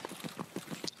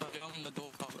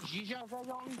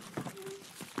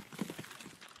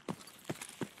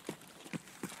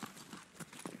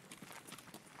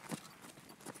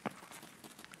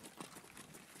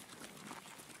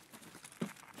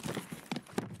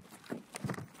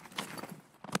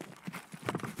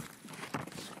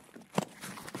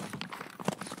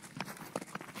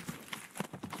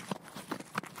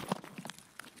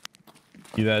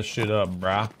 Eat that shit up,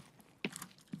 brah.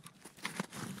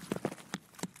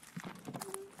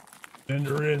 Send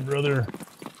her in, brother.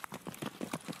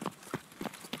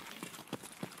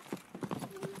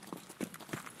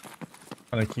 What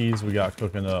kind of keys we got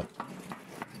cooking up?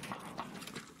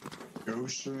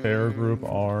 Goshen. Fair Group,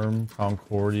 Arm,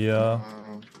 Concordia.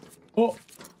 Oh!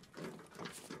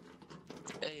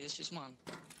 Hey, it's just mine.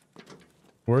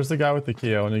 Where's the guy with the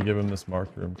key? I want to give him this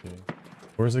marked room key.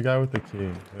 Where's the guy with the key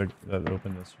that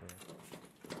opened this room?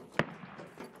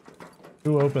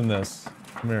 Who opened this?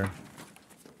 Come here.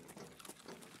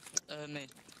 Me.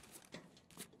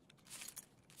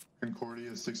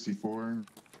 Concordia 64.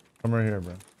 Come right here,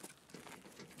 bro.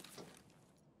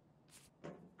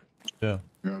 Yeah.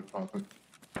 Yeah, pop it.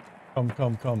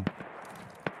 Come.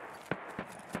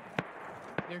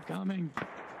 They're coming.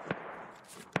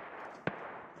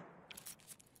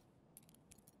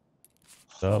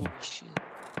 Dub. Holy shit.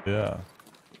 Yeah.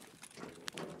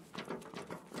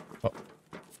 Oh.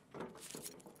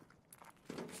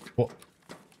 What?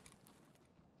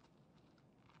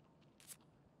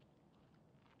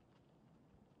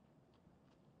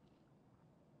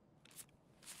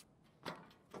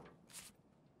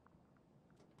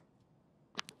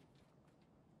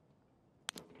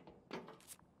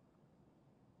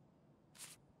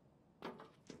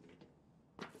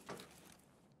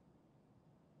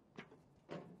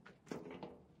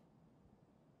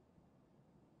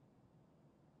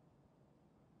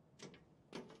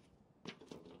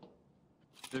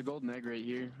 There's a golden egg right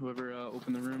here. Whoever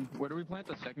opened the room. Where do we plant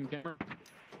the second camera?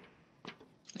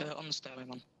 On the stabbing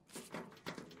one.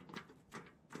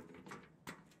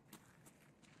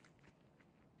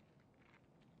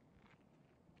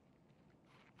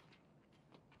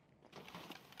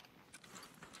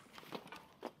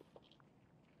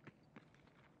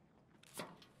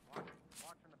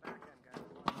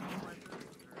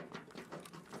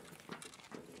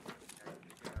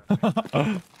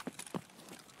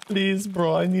 Please,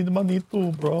 bro, I need money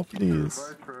too, bro. Please.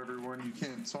 Advice for everyone: you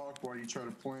can't talk while you try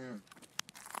to plant.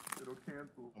 It'll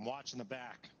cancel. I'm watching the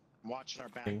back. I'm watching our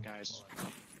back, guys.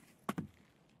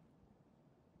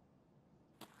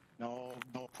 No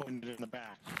putting it in the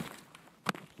back.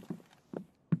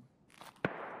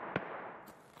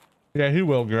 Yeah, he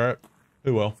will, Garrett.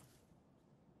 He will.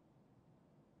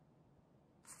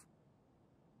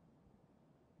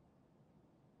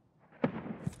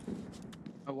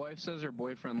 My wife says her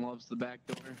boyfriend loves the back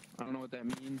door. I don't know what that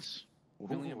means.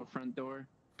 We only have a front door.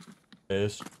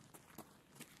 Yes.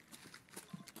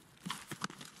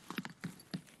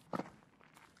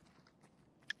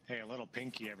 Hey, a little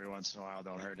pinky every once in a while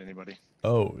don't hurt anybody.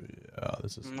 Oh, yeah,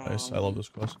 this is nice. I love this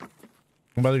quest. I'm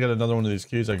about to get another one of these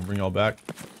keys I can bring y'all back.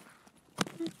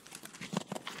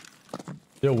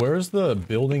 Yo, where's the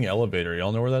building elevator?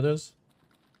 Y'all know where that is?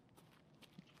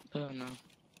 No.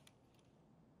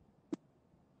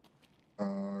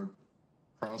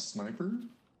 Cross sniper?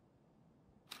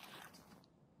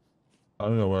 I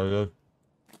don't know where it is.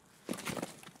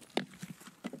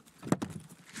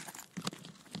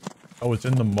 Oh, it's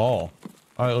in the mall.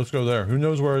 Alright, let's go there. Who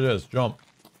knows where it is? Jump.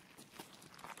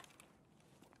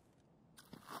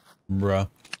 Bruh.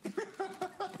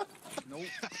 Nope.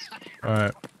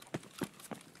 Alright.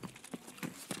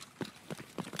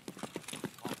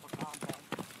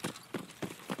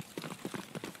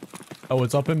 Oh,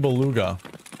 it's up in Beluga.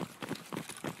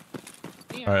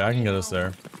 Alright, I can get us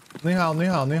there. Ni hao, ni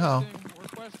hao, ni hao.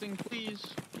 Requesting, please.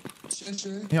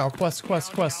 Ni hao, quest.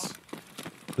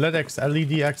 LEDX,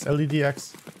 LEDX,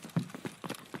 LEDX.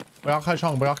 不要开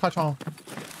窗，不要开窗。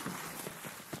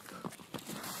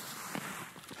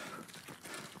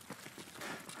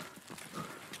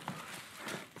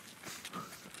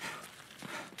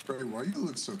 Bro, why you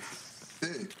look so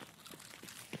thick?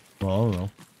 Well, I don't know.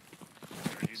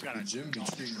 He's got The a gym be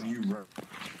treating you right.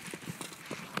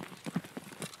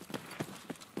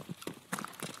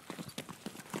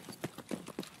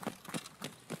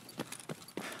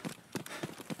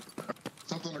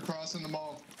 Something across in the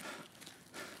mall.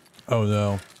 Oh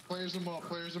no. Players in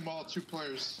mall, 2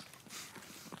 players.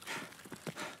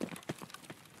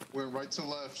 Went right to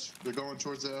left. They're going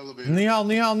towards the elevator. Ni hao,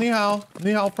 ni hao, ni hao.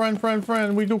 Ni hao,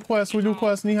 friend. We do quest,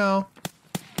 Ni hao.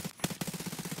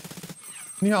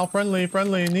 Ni hao, friendly,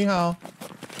 ni hao.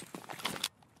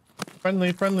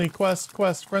 Friendly, quest,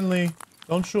 friendly.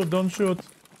 Don't shoot.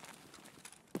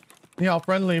 Ni hao,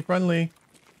 friendly.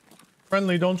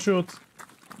 Friendly, don't shoot.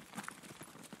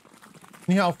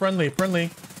 Ni hao, friendly.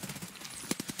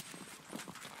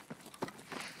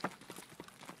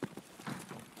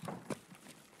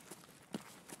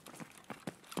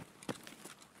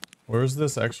 Where's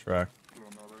this extract?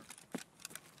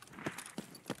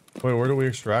 Wait, where do we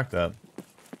extract that?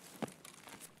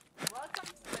 Welcome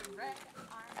to the Red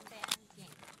Armband Game.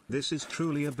 This is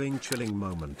truly a Bing chilling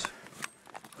moment.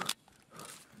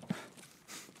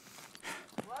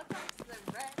 Welcome to the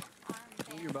Red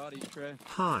Armband. Move your bodies, Trey.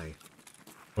 Hi.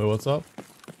 Wait, what's up?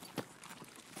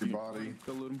 Your body.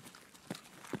 Go loot him.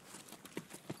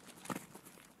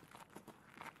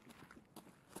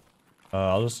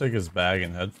 I'll just take his bag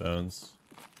and headphones.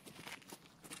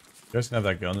 You guys can have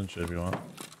that gun and shit if you want.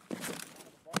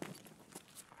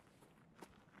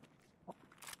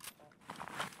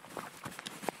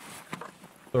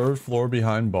 Third floor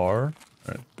behind bar.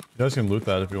 Alright. You guys can loot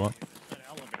that if you want.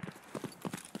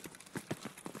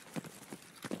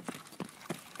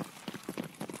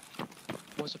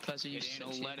 What's a pleasure you so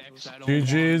let X I don't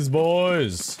GG's,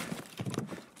 boys!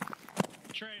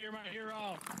 Trey, you're my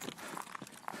hero.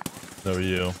 So are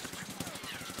you.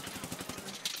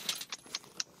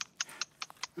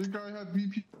 This guy had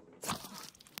BP.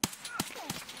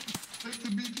 Take the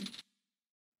BP.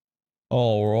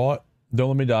 Alright. Don't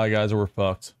let me die, guys, or we're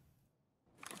fucked.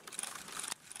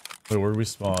 Wait, where do we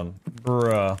spawn?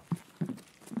 Bruh.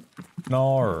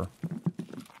 Nar.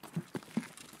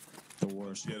 The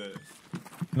worst. Get it.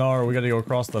 Nar, we gotta go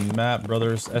across the map,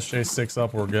 brothers. SJ6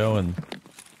 up, we're going.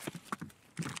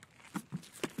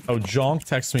 Oh, Jonk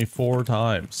texted me 4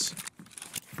 times.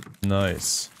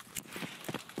 Nice.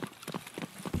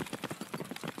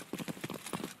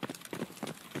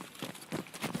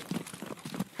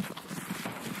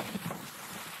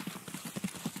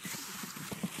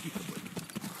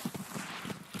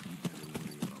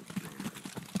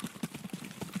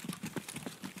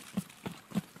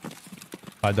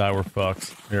 If I die, we're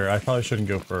fucked. Here, I probably shouldn't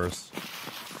go first.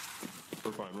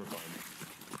 We're fine, we're fine.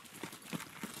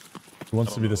 Who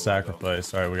wants to be the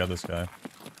sacrifice? Alright, we got this guy.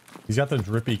 He's got the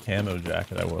drippy camo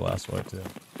jacket I wore last week, too.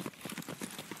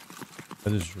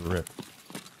 That is drip.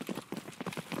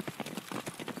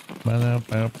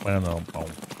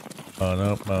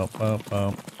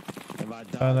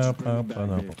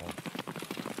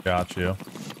 Got you.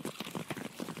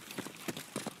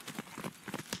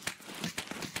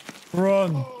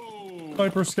 Run! Oh!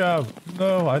 Sniper scav!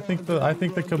 No, I think the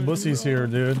kabussy's here,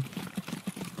 dude.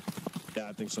 Yeah,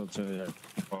 I think so too. Yeah.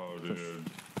 Oh, dude.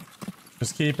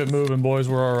 Just keep it moving, boys.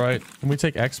 We're alright. Can we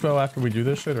take expo after we do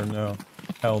this shit or no?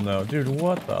 Hell no. Dude,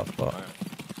 what the fuck?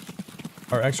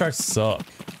 Our extracts suck.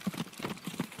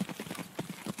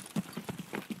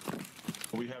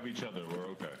 We have each other. We're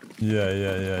okay.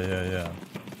 Yeah.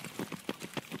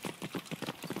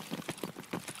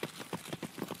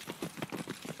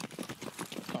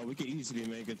 Oh, we could easily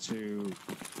make it to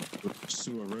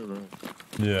Sewer River.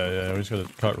 Yeah. We just gotta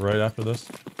cut right after this.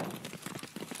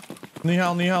 Ni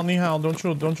hao. Don't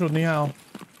shoot, ni hao.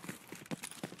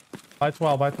 Bye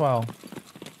 12.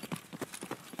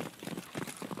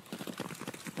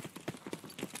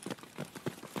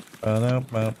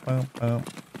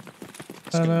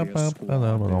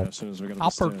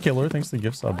 Hopper Killer, thanks to the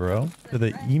gift sub, bro. To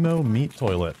the emo meat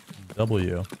toilet.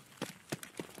 W.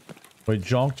 Wait,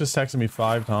 Jonk just texted me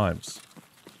 5 times.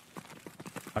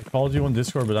 I called you on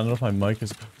Discord, but I don't know if my mic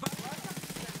is...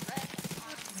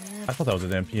 I thought that was a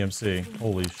damn PMC.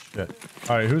 Holy shit.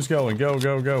 Alright, who's going?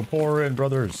 Go. Pour in,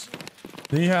 brothers.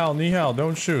 Ni hao.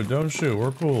 Don't shoot.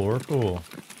 We're cool.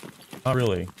 Not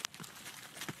really.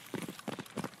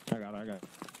 I got it.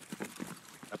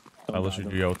 I'll let you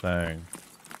do your thing.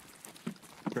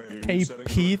 Okay, Hey, setting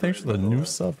P, for thanks for the upgrade. new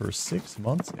sub for 6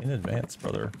 months in advance,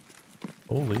 brother.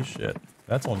 Holy shit.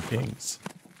 That's on Kings.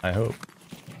 I hope.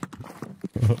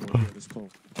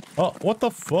 Oh, what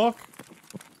the fuck?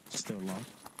 Still locked.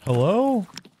 Hello?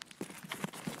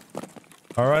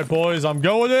 Alright, boys, I'm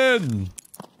going in!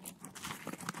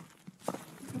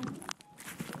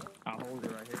 I'll hold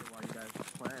it right here while you guys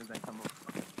plan and then come up.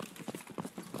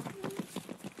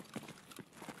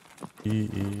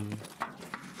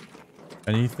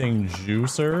 Anything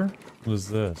juicer? What is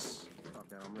this?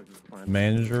 Okay, I'm just playing.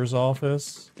 Manager's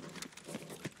office?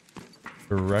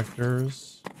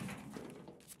 Directors?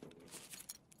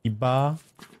 Iba?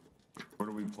 Where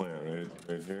do we plan?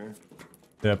 Right here?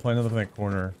 Yeah, play another in that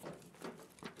corner.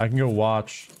 I can go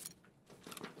watch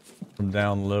from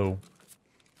down low.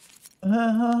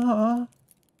 Oh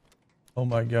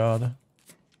my god.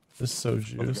 This is so I don't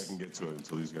think I juice. can get to it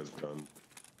until these guys are done.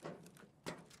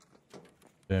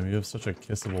 Damn, you have such a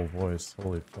kissable voice.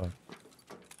 Holy fuck.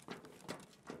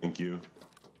 Thank you.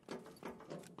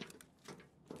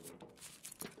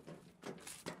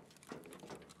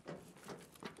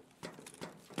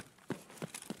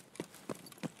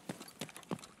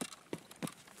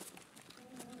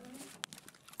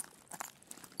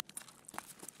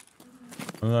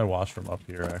 And then I watch from up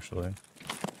here, actually.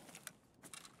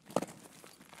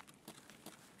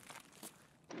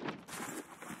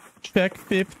 Check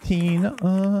 15.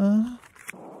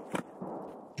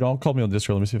 John called me on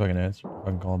Discord. Let me see if I can answer. If I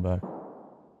can call him back.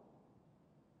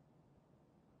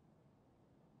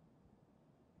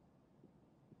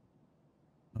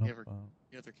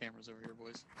 The other cameras over here,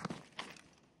 boys.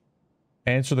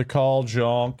 Answer the call,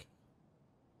 Jonk.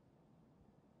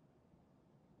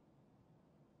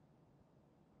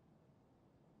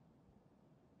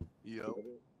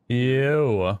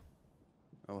 Ew.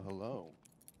 Oh, hello.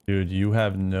 Dude, you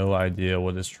have no idea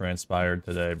what has transpired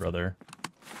today, brother.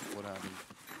 What happened?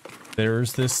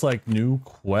 There's this like new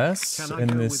quest and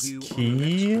this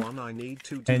key,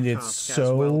 and it's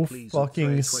so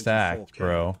fucking stacked,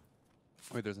 bro.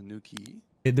 Wait, there's a new key?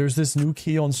 There's this new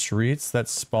key on streets that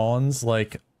spawns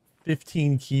like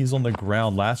 15 keys on the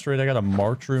ground. Last raid I got a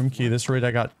marked room key. This raid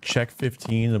I got check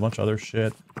 15 and a bunch of other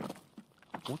shit.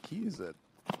 What key is it?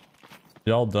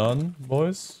 Y'all done,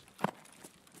 boys?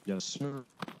 Yes, sir.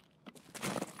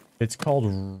 It's called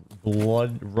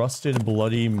Rusted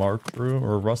Bloody Marked Room,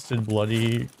 or Rusted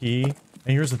Bloody Key. And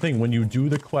here's the thing, when you do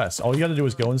the quest, all you gotta do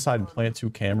is go inside and plant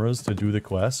 2 cameras to do the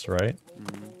quest, right?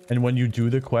 Mm-hmm. And when you do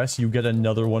the quest, you get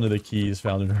another one of the keys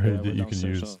found in raid that you can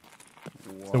use.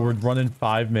 So we're running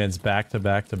 5-mans back to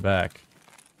back to back.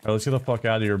 Alright, let's get the fuck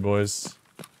out of here, boys.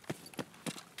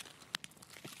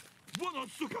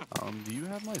 Do you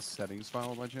have my settings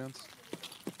file by chance?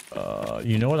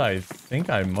 You know what? I think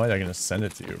I might. I'm gonna send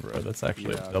it to you, bro. That's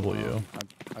actually a W.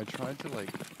 I tried to like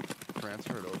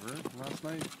transfer it over last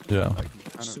night. Yeah. I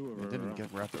didn't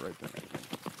get wrap it right there.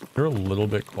 You're a little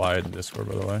bit quiet in Discord,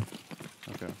 by the way.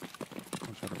 Okay.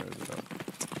 I'm trying to raise it up.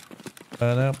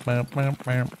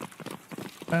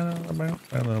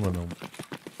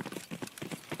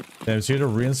 Damn, so you had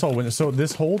to reinstall Windows. So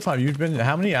this whole time you've been,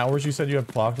 how many hours you said you have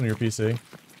clocked on your PC?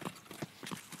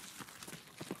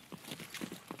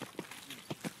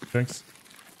 Drinks?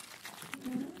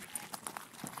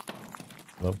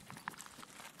 Hello?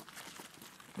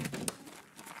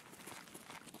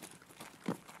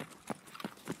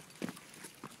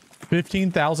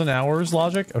 $15,000 hours,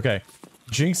 Logic? Okay.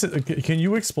 Jinx, can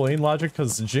you explain Logic?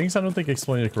 Because Jinx, I don't think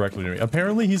explained it correctly to me.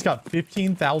 Apparently, he's got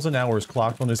 15,000 hours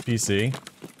clocked on his PC.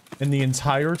 And the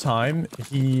entire time,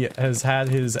 he has had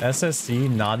his SSD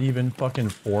not even fucking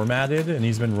formatted. And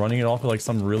he's been running it off of like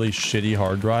some really shitty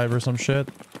hard drive or some shit.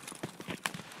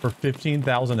 For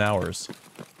 15,000 hours.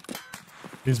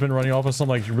 He's been running off of some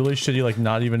like really shitty, like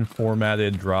not even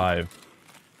formatted drive.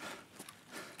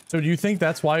 So do you think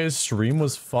that's why his stream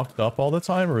was fucked up all the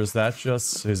time, or is that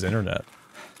just his internet?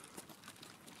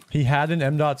 He had an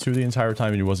M.2 the entire time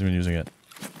and he wasn't even using it.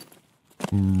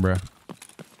 Bruh.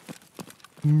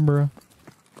 Bruh.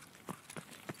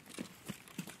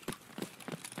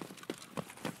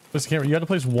 This camera, you gotta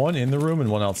place one in the room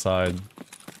and one outside.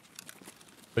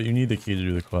 But you need the key to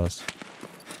do the quest.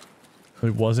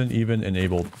 It wasn't even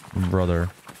enabled, brother.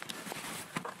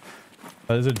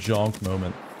 That is a jonk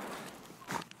moment.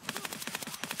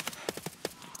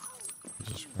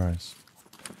 Jesus Christ.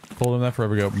 Told him that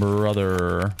forever ago.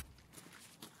 Brother.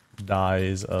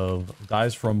 Dies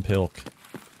from pilk.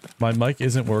 My mic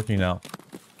isn't working now.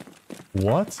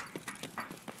 What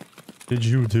did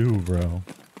you do, bro?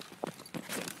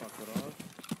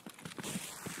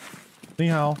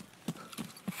 Anyhow.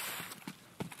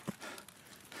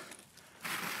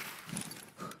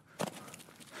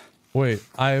 Wait,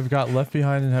 I have got left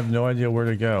behind and have no idea where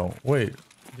to go. Wait,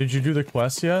 did you do the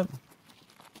quest yet?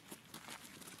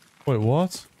 Wait,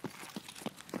 what?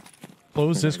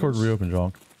 Close Discord, reopen,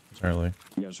 Jonk. Apparently.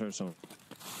 Yes, sir, so.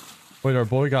 Wait, our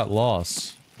boy got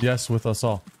lost. Yes, with us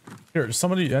all. Here,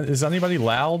 somebody, is anybody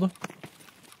loud?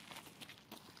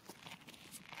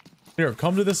 Here,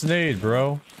 come to this nade,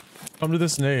 bro. Come to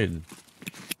this nade.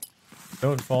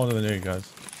 Don't fall into the nade, guys.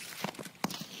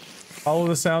 Follow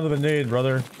the sound of the nade,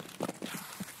 brother.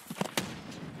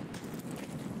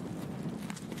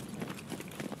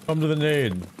 Come to the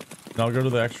nade. And I'll go to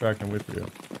the extract and wait for you.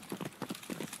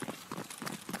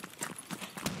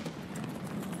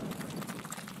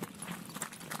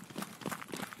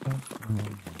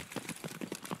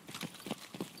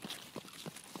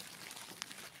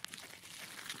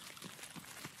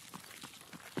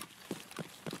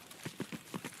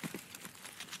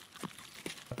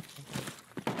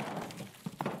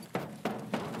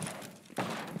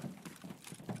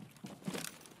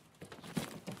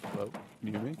 Hello? Can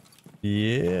you hear me?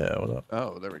 Yeah, what up?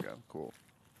 Oh, there we go. Cool.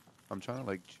 I'm trying to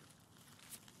like...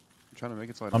 I'm trying to make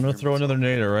it so I don't I'm gonna hear throw myself. another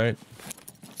nade, alright?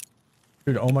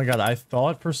 Dude, oh my god, I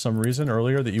thought for some reason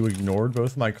earlier that you ignored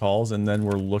both my calls and then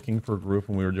were looking for a group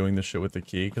when we were doing this shit with the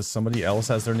key, because somebody else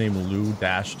has their name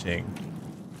Lou-Ting.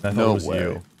 I thought it was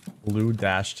you.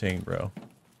 Lou-Ting, bro.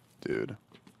 Dude.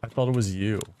 I thought it was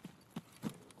you.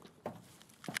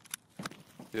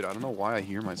 Dude, I don't know why I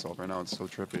hear myself right now. It's so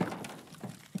trippy.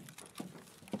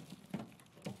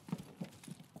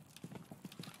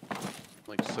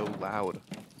 Like, so loud.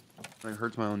 It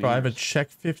hurts my own ears. Bro, I have a check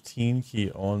 15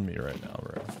 key on me right now,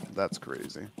 bro. That's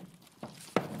crazy.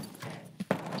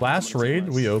 Last raid,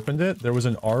 we opened it. There was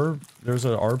an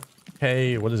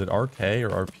RK, what is it? RK or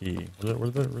RP? What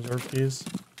are the reserve keys?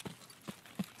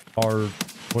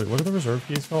 Wait, what are the reserve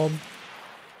keys called?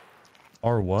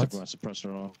 R what?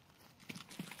 Suppressor off.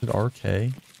 Is it RK?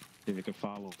 See if you can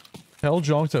follow. Tell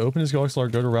Jonk to open his Galaxy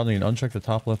go to routing and uncheck the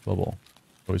top left bubble.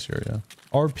 Always here, yeah.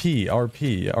 RP,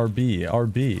 RB.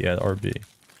 Yeah, RB. It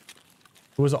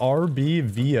was RB,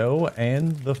 VO,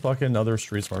 and the fucking other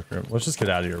Street Smart room. Let's just get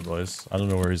out of here, boys. I don't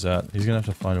know where he's at. He's gonna have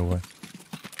to find a way.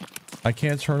 I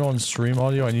can't turn on stream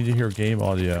audio. I need to hear game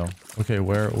audio. Okay,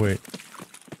 wait.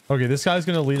 Okay, this guy's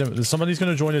gonna lead him. Somebody's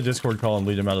gonna join a Discord call and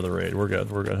lead him out of the raid. We're good.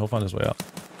 He'll find his way out.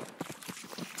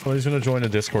 Somebody's gonna join a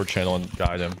Discord channel and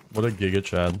guide him. What a Giga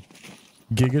Chad.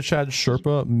 Giga Chad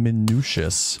Sherpa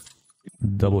Minucius.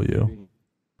 W.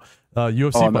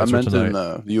 UFC I fights meant tonight. in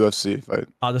the UFC fight.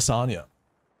 Adesanya.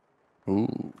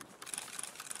 Ooh.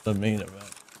 The main event.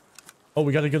 Oh,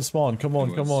 we got a good spawn. Come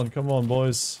on,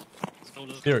 boys.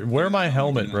 Here, wear my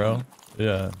helmet, bro.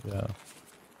 Yeah.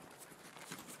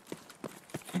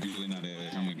 I'm usually not a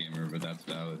helmet gamer, but that's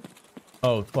valid.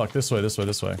 Oh, fuck. This way.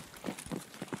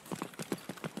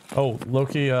 Oh,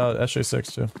 Loki,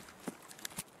 SJ6 too.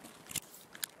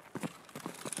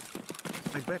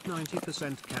 I bet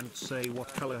 90% can't say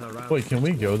what color her outfit. Wait, can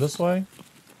we go this way?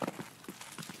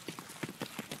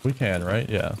 We can, right?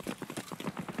 Yeah.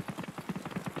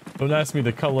 Don't ask me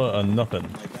the color of nothing.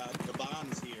 Oh my god,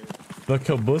 Kaban's here. The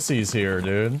Kabussy's here,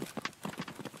 dude.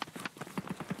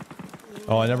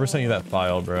 Oh, I never sent you that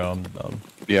file, bro. I'm dumb.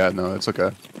 Yeah, no, it's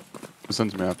okay. Just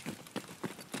send it to me after.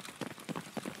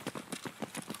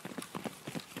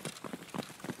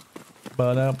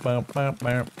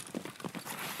 Ba-da-ba-ba-ba.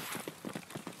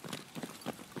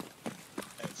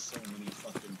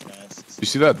 You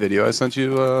see that video I sent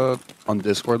you on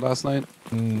Discord last night?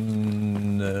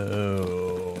 No,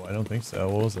 I don't think so.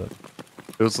 What was it?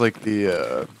 It was like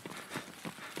the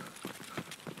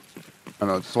I don't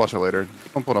know, just watch it later.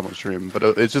 Don't put it up on stream, but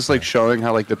it's just like showing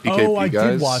how like the PKP oh, I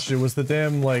guys. did watch it. It was the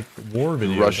damn like war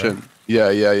video. Russian. Right?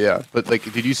 Yeah. But like,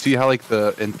 did you see how like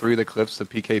in 3 of the clips the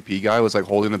PKP guy was like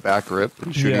holding the back grip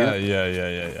and shooting it?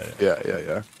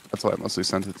 Yeah. That's why I mostly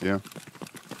sent it to you.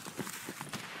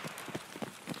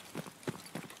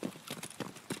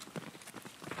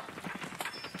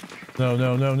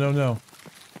 No.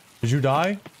 Did you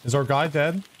die? Is our guy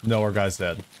dead? No, our guy's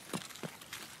dead.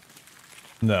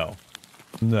 No.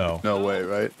 No way,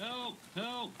 right?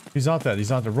 No. He's not dead.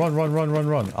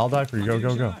 Run. I'll die for you.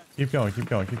 Go. Keep going.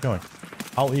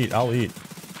 I'll eat.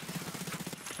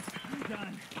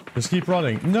 Just keep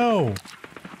running. No!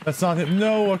 That's not him.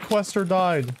 No, a quester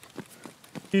died.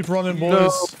 Keep running,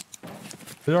 boys. No.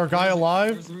 Is our guy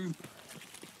alive?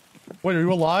 Wait, are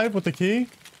you alive with the key?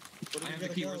 I have the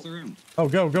key. Where's the room? Oh,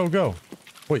 go.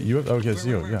 Wait, you have... Okay, it's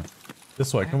you. Yeah.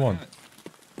 This way, come on.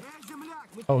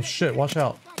 Oh, shit, watch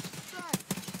out.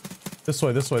 This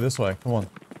way. Come on.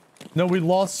 No, we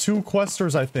lost 2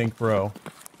 questers, I think, bro.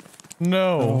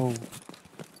 No.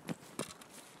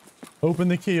 Open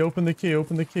the key.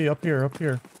 Up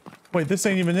here. Wait, this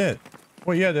ain't even it.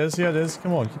 Wait, yeah, it is.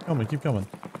 Come on, keep coming.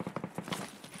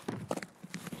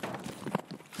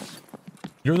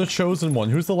 You're the chosen one.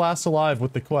 Who's the last alive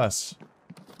with the quest?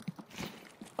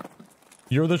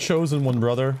 You're the chosen one,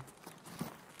 brother.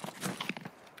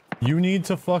 You need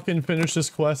to fucking finish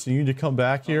this quest and you need to come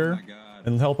back here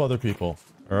and help other people.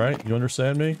 Alright? You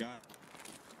understand me?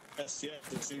 Yes.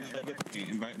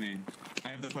 Invite me. I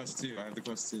have the quest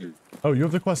too. Oh, you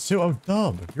have the quest too? Oh,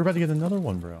 dumb. You're about to get another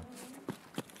one, bro.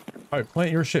 Alright,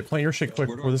 plant your shit quick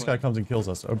before this guy comes and kills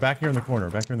us. Oh, back here in the corner.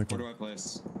 Where do I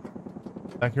place?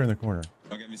 Back here in the corner.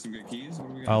 I'll get me some good keys. What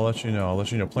do we got? I'll let you know.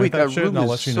 Plant Wait, that that shit room and I'll is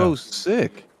let you know. so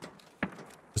sick.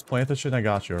 Just plant the shit and I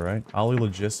got you, alright? Ollie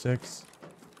Logistics.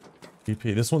 EP.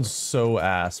 This one's so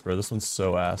ass, bro. Dude,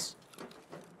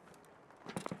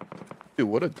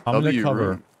 what a I'm gonna W cover.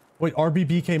 room. Wait,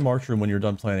 RBBK March room when you're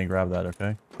done planning. Grab that,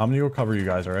 okay? I'm gonna go cover you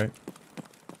guys, alright?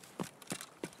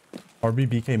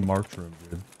 RBBK March room,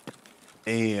 dude.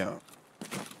 Damn.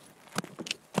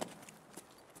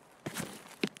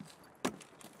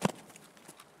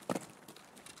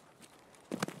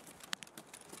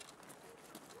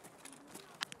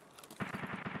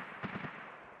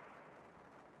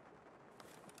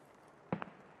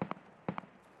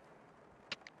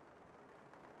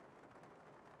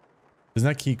 Isn't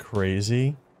that key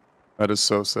crazy? That is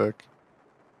so sick.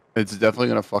 It's definitely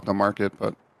gonna fuck the market,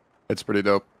 but it's pretty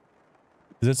dope.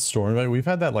 Is it storming? We've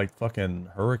had that like fucking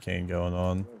hurricane going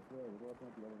on.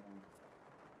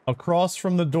 Across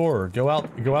from the door. Go out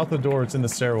the door. It's in the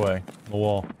stairway on the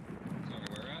wall.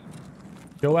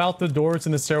 Go out the door. It's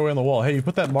in the stairway on the wall. Hey, you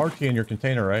put that marquee in your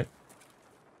container, right?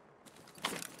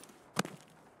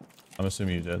 I'm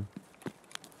assuming you did.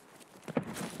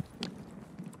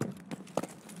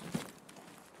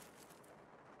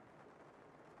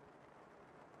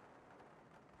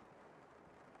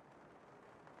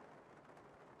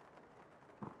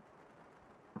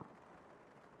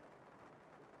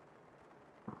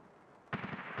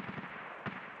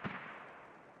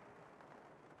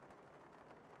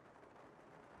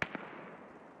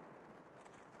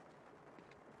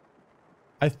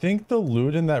 I think the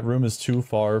loot in that room is too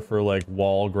far for like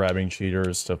wall grabbing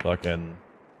cheaters to fucking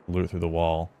loot through the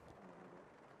wall.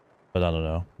 But I don't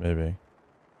know, maybe.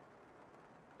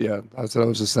 Yeah, that's what I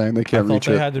was just saying. They can't I thought reach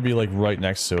they it. had to be like right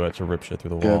next to it to rip shit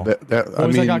through the Yeah, wall. I Boys, I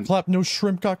mean, got clapped. No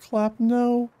shrimp got clapped.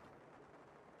 No.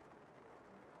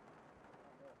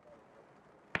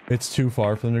 It's too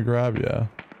far for them to grab. Yeah.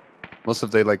 unless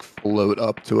if they like float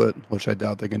up to it, which I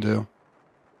doubt they can do.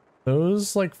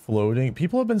 Those like floating.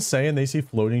 People have been saying they see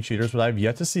floating cheaters, but I've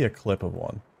yet to see a clip of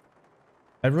one.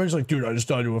 Everybody's like, dude, I just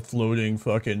died to a floating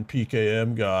fucking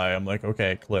PKM guy. I'm like,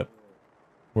 okay, clip.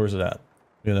 Where's it at?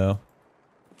 You know?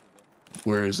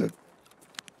 Where is it?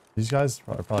 These guys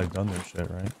are probably done their shit,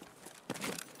 right?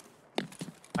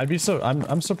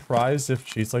 I'm surprised if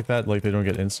cheats like that, like they don't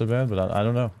get insta banned, but I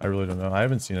don't know. I really don't know. I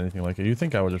haven't seen anything like it. You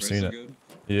think I would have seen it?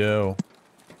 Yo.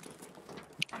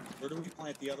 Where do we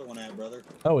plant the other one at, brother?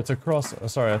 Oh, it's across.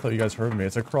 Sorry, I thought you guys heard me.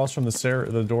 It's across from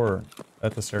the door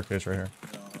at the staircase right here.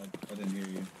 No, I didn't hear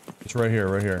you. It's right here,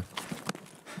 right here.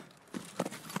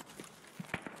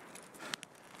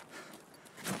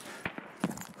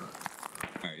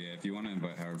 Alright, yeah, if you want to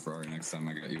invite Howard Ferrari next time,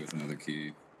 I got you with another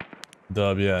key.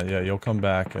 Dub, yeah, you'll come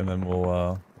back and then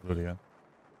we'll do it again.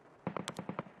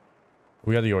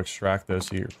 We gotta go extract those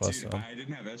to get your quest Dude, done. I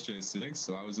didn't have SJ6,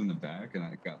 so I was in the back and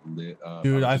I got lit up.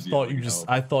 Dude, I was thought yelling you just, help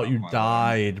I thought out you my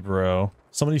died, bro.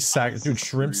 Somebody dude, Shrimp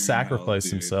screaming help, sacrificed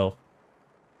dude. himself.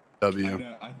 W.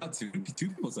 I thought two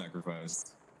people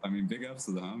sacrificed. I mean, big ups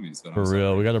to the homies. But For I'm real,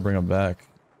 sorry. we gotta bring him back.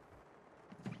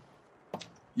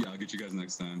 Yeah, I'll get you guys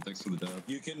next time. Thanks for the dub.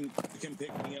 You can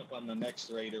pick me up on the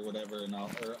next raid or whatever, and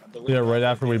Yeah, right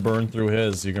after we burn through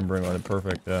his, you can bring one.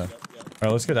 Perfect, yeah.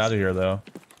 Alright, let's get out of here, though.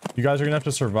 You guys are gonna have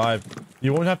to survive.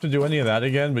 You won't have to do any of that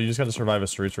again, but you just gotta survive a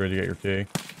streets raid to get your key.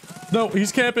 No,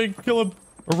 he's camping! Kill him!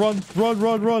 Or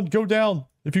run! Go down!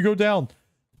 If you go down.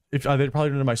 If they probably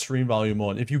didn't have my stream volume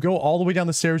on. If you go all the way down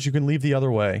the stairs, you can leave the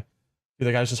other way. Dude,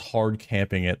 that guy's just hard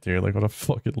camping it, dude. Like, what a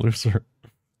fucking loser.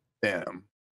 Damn.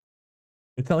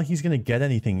 It's not like he's gonna get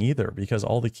anything either, because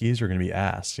all the keys are gonna be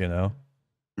asked, you know?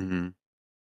 Mm-hmm.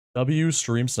 W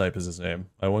Stream Snipe is his name.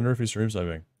 I wonder if he's stream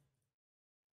sniping.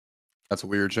 That's a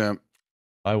weird, champ.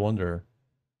 I wonder.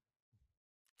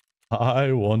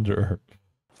 I wonder.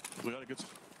 We got a good.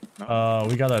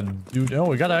 We got a dude. Oh,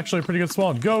 we got actually a pretty good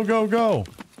spawn. Go!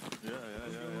 Yeah.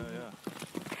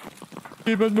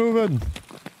 Keep it moving.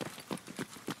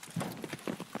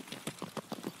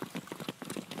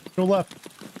 Go left.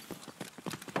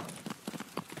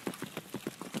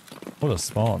 What a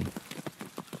spawn.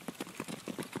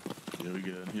 Yeah, we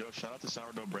good. Yo, shout out to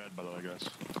sourdough bread, by the way, guys.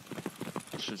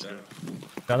 Shit's good.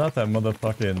 Shout out that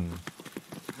motherfucking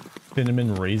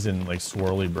cinnamon raisin, like,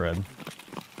 swirly bread.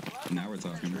 Now we're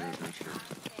talking.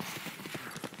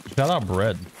 Shout out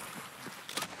bread.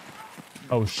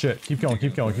 Oh shit. Keep going.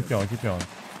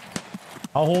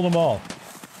 I'll hold them all.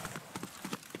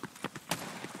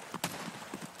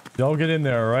 Y'all get in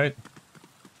there, alright?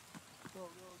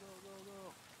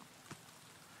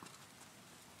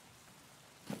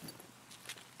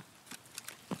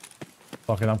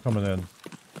 Fuck it, I'm coming in.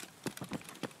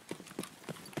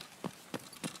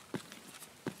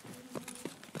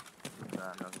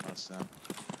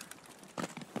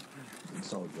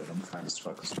 It's all good. I'm fine as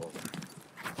fuck as well.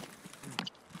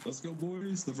 Let's go,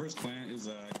 boys. The first plant is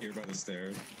here by the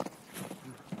stairs.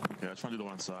 Yeah, I just want to do the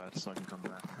one side so I can come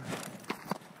back.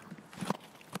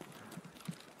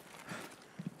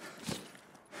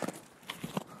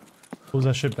 Close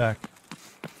that shit back.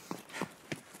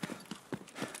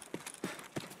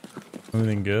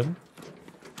 Anything good?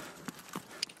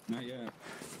 Not yet.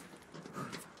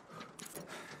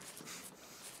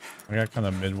 I got kind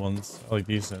of mid ones. I like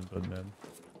decent, but mid.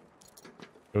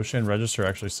 Ocean Register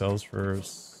actually sells for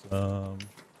some...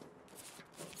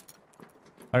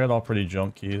 I got all pretty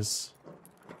junk keys.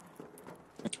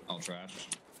 I'll trash.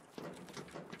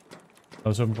 I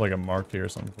was hoping for like a mark key or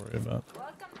something for you, but...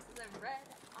 Welcome to the Red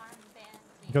Armband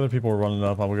I think other people were running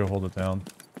up. I'm gonna go hold it down.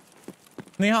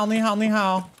 Ni hao, ni hao, ni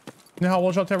hao. Ni hao,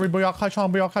 watch out to everybody. Bu yao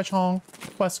kai chong.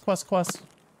 Quest.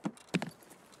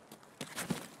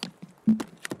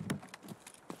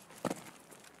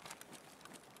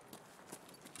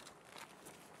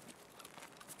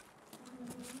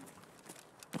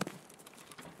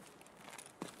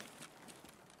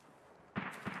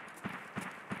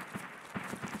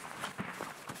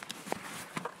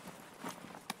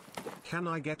 Can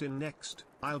I get in next?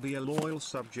 I'll be a loyal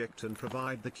subject and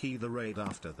provide the key the raid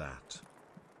after that.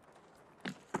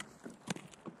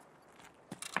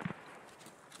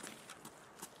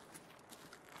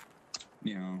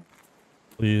 Yeah.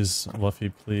 Please, Luffy,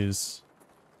 please.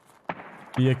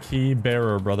 Be a key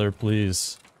bearer, brother,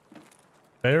 please.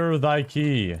 Bear thy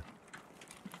key.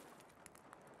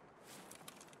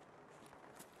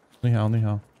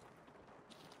 Anyhow.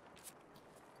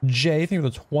 Jay, thank you for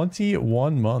the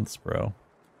 21 months, bro.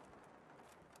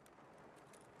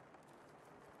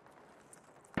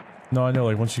 No, I know,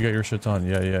 like, once you get your shit done.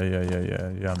 Yeah,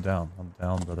 I'm down,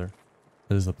 brother.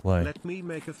 That is the play. Let me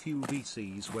make a few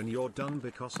VCs when you're done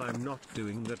because I'm not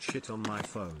doing that shit on my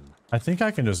phone. I think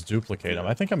I can just duplicate them.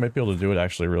 I think I might be able to do it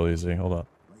actually real easy. Hold up.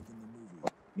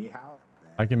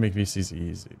 I can make VCs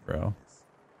easy, bro. I'm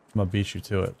gonna beat you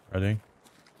to it. Ready?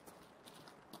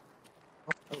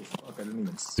 Oh, fuck, I didn't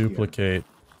even see Duplicate.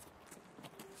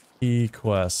 Key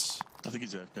quest. I think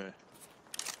he's okay.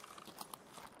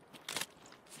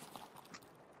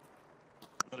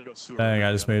 Bang,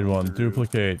 I just made one.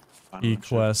 Duplicate.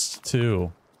 Key-quest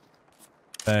 2.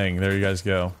 Bang, there you guys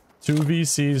go. 2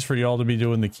 VCs for y'all to be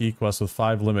doing the key quest with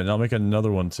 5 limit. And I'll make another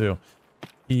one too.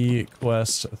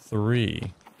 Key-quest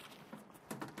 3.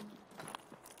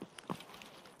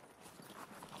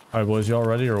 Alright, boys, y'all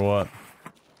ready or what?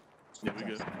 Yeah, we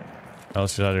good. Alright,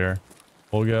 let's get out of here.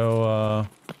 We'll go,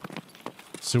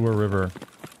 Sewer River.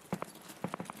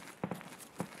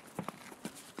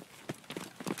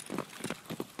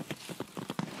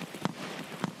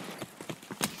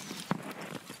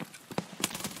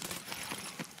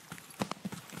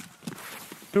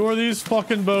 Who are these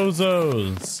fucking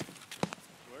bozos?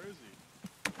 Where is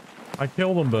he? I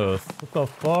killed them both. What the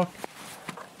fuck?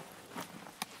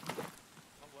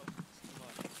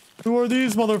 Who are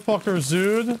these motherfuckers,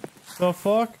 dude? The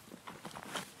fuck?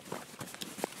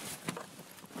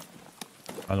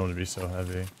 I don't want to be so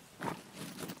heavy.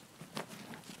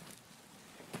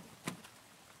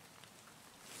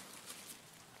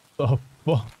 The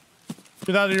fuck?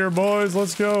 Get out of here, boys.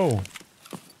 Let's go.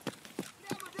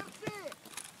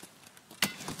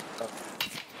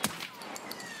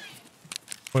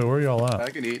 Wait, where are y'all at? I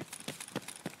can eat.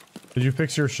 Did you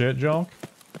fix your shit, Jonk?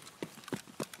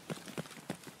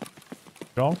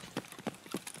 Jonk?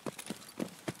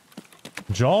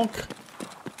 Jonk?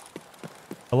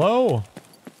 Hello?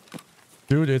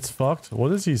 Dude, it's fucked.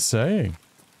 What is he saying?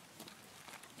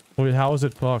 Wait, how is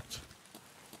it fucked?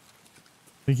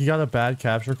 Think he got a bad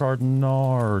capture card?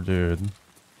 No, dude.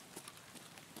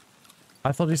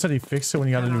 I thought he said he fixed it when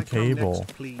he got a new cable.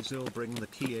 Next, please, you'll bring the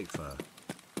key for.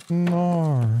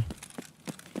 No.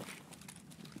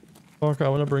 Fuck, I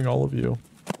want to bring all of you.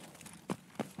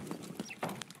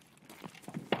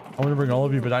 I want to bring all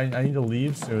of you, but I need to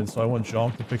leave soon, so I want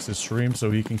Jonk to fix his stream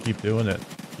so he can keep doing it.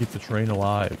 Keep the train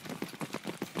alive.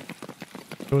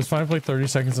 It was fine for like 30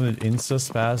 seconds and it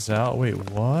insta-spazzed out. Wait,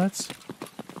 what?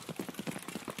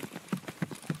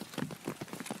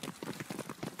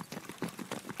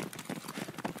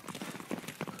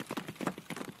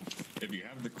 If you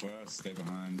have the quest, stay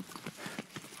behind.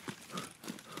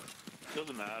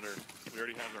 Doesn't matter. We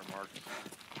already have our marks.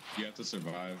 You have to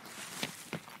survive.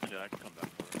 Yeah, I can come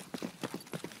back for it.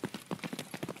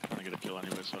 I'm gonna get a kill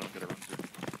anyway, so I don't get a run through.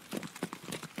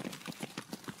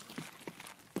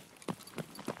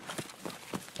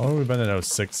 Oh, we've been at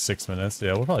 6 minutes.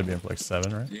 Yeah, we'll probably be in for like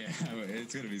 7, right? Yeah,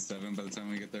 it's gonna be 7 by the time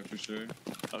we get there for sure.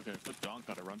 Okay, but Don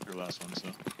got a run through last one, so.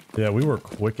 Yeah, we were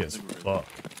quick as fuck.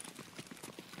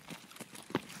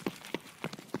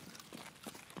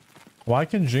 Why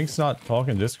can Jinx not talk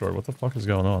in Discord? What the fuck is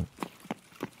going on?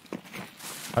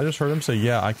 I just heard him say,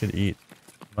 yeah, I could eat.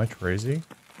 Am I crazy?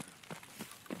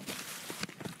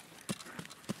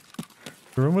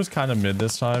 The room was kind of mid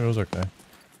this time. It was okay.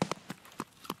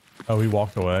 Oh, he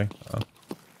walked away. Oh.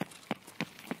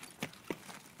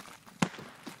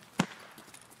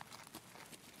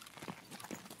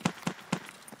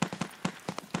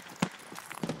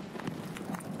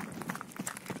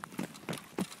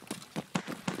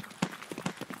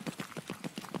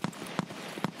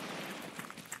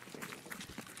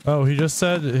 Oh, he just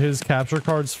said his capture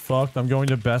card's fucked. I'm going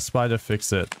to Best Buy to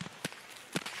fix it.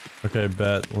 Okay,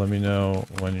 bet. Let me know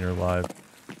when you're live.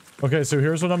 Okay, so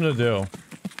here's what I'm gonna do.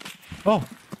 Oh,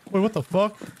 wait, what the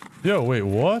fuck? Yo, wait,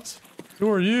 what? Who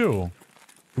are you?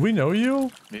 Do we know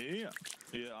you? Me?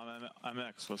 Yeah, I'm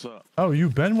X. What's up? Oh,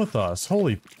 you've been with us.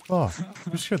 Holy fuck.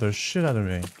 You scared the shit out of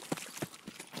me.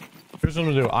 Here's what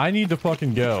I'm gonna do. I need to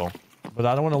fucking go. But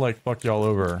I don't want to, like, fuck y'all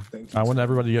over. I want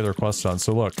everybody to get their quests done.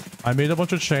 So, look. I made a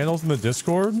bunch of channels in the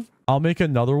Discord. I'll make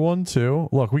another one, too.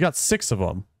 Look, we got 6 of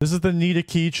them. This is the Need a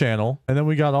Key channel. And then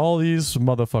we got all these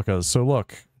motherfuckers. So,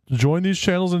 look. Join these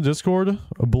channels in Discord.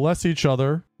 Bless each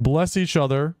other. Bless each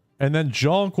other. And then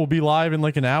Jonk will be live in,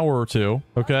 like, an hour or 2.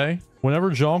 Okay?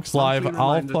 Whenever Jonk's live, Monthly I'll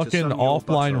reminder to fucking sum your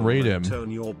offline butter raid and him.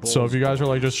 turn your So if you guys are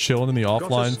like just chilling in the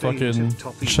offline stay fucking in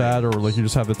toppy chat, or like you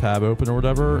just have the tab open or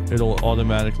whatever, it'll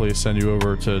automatically send you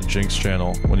over to Jink's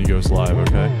channel when he goes live,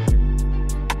 okay?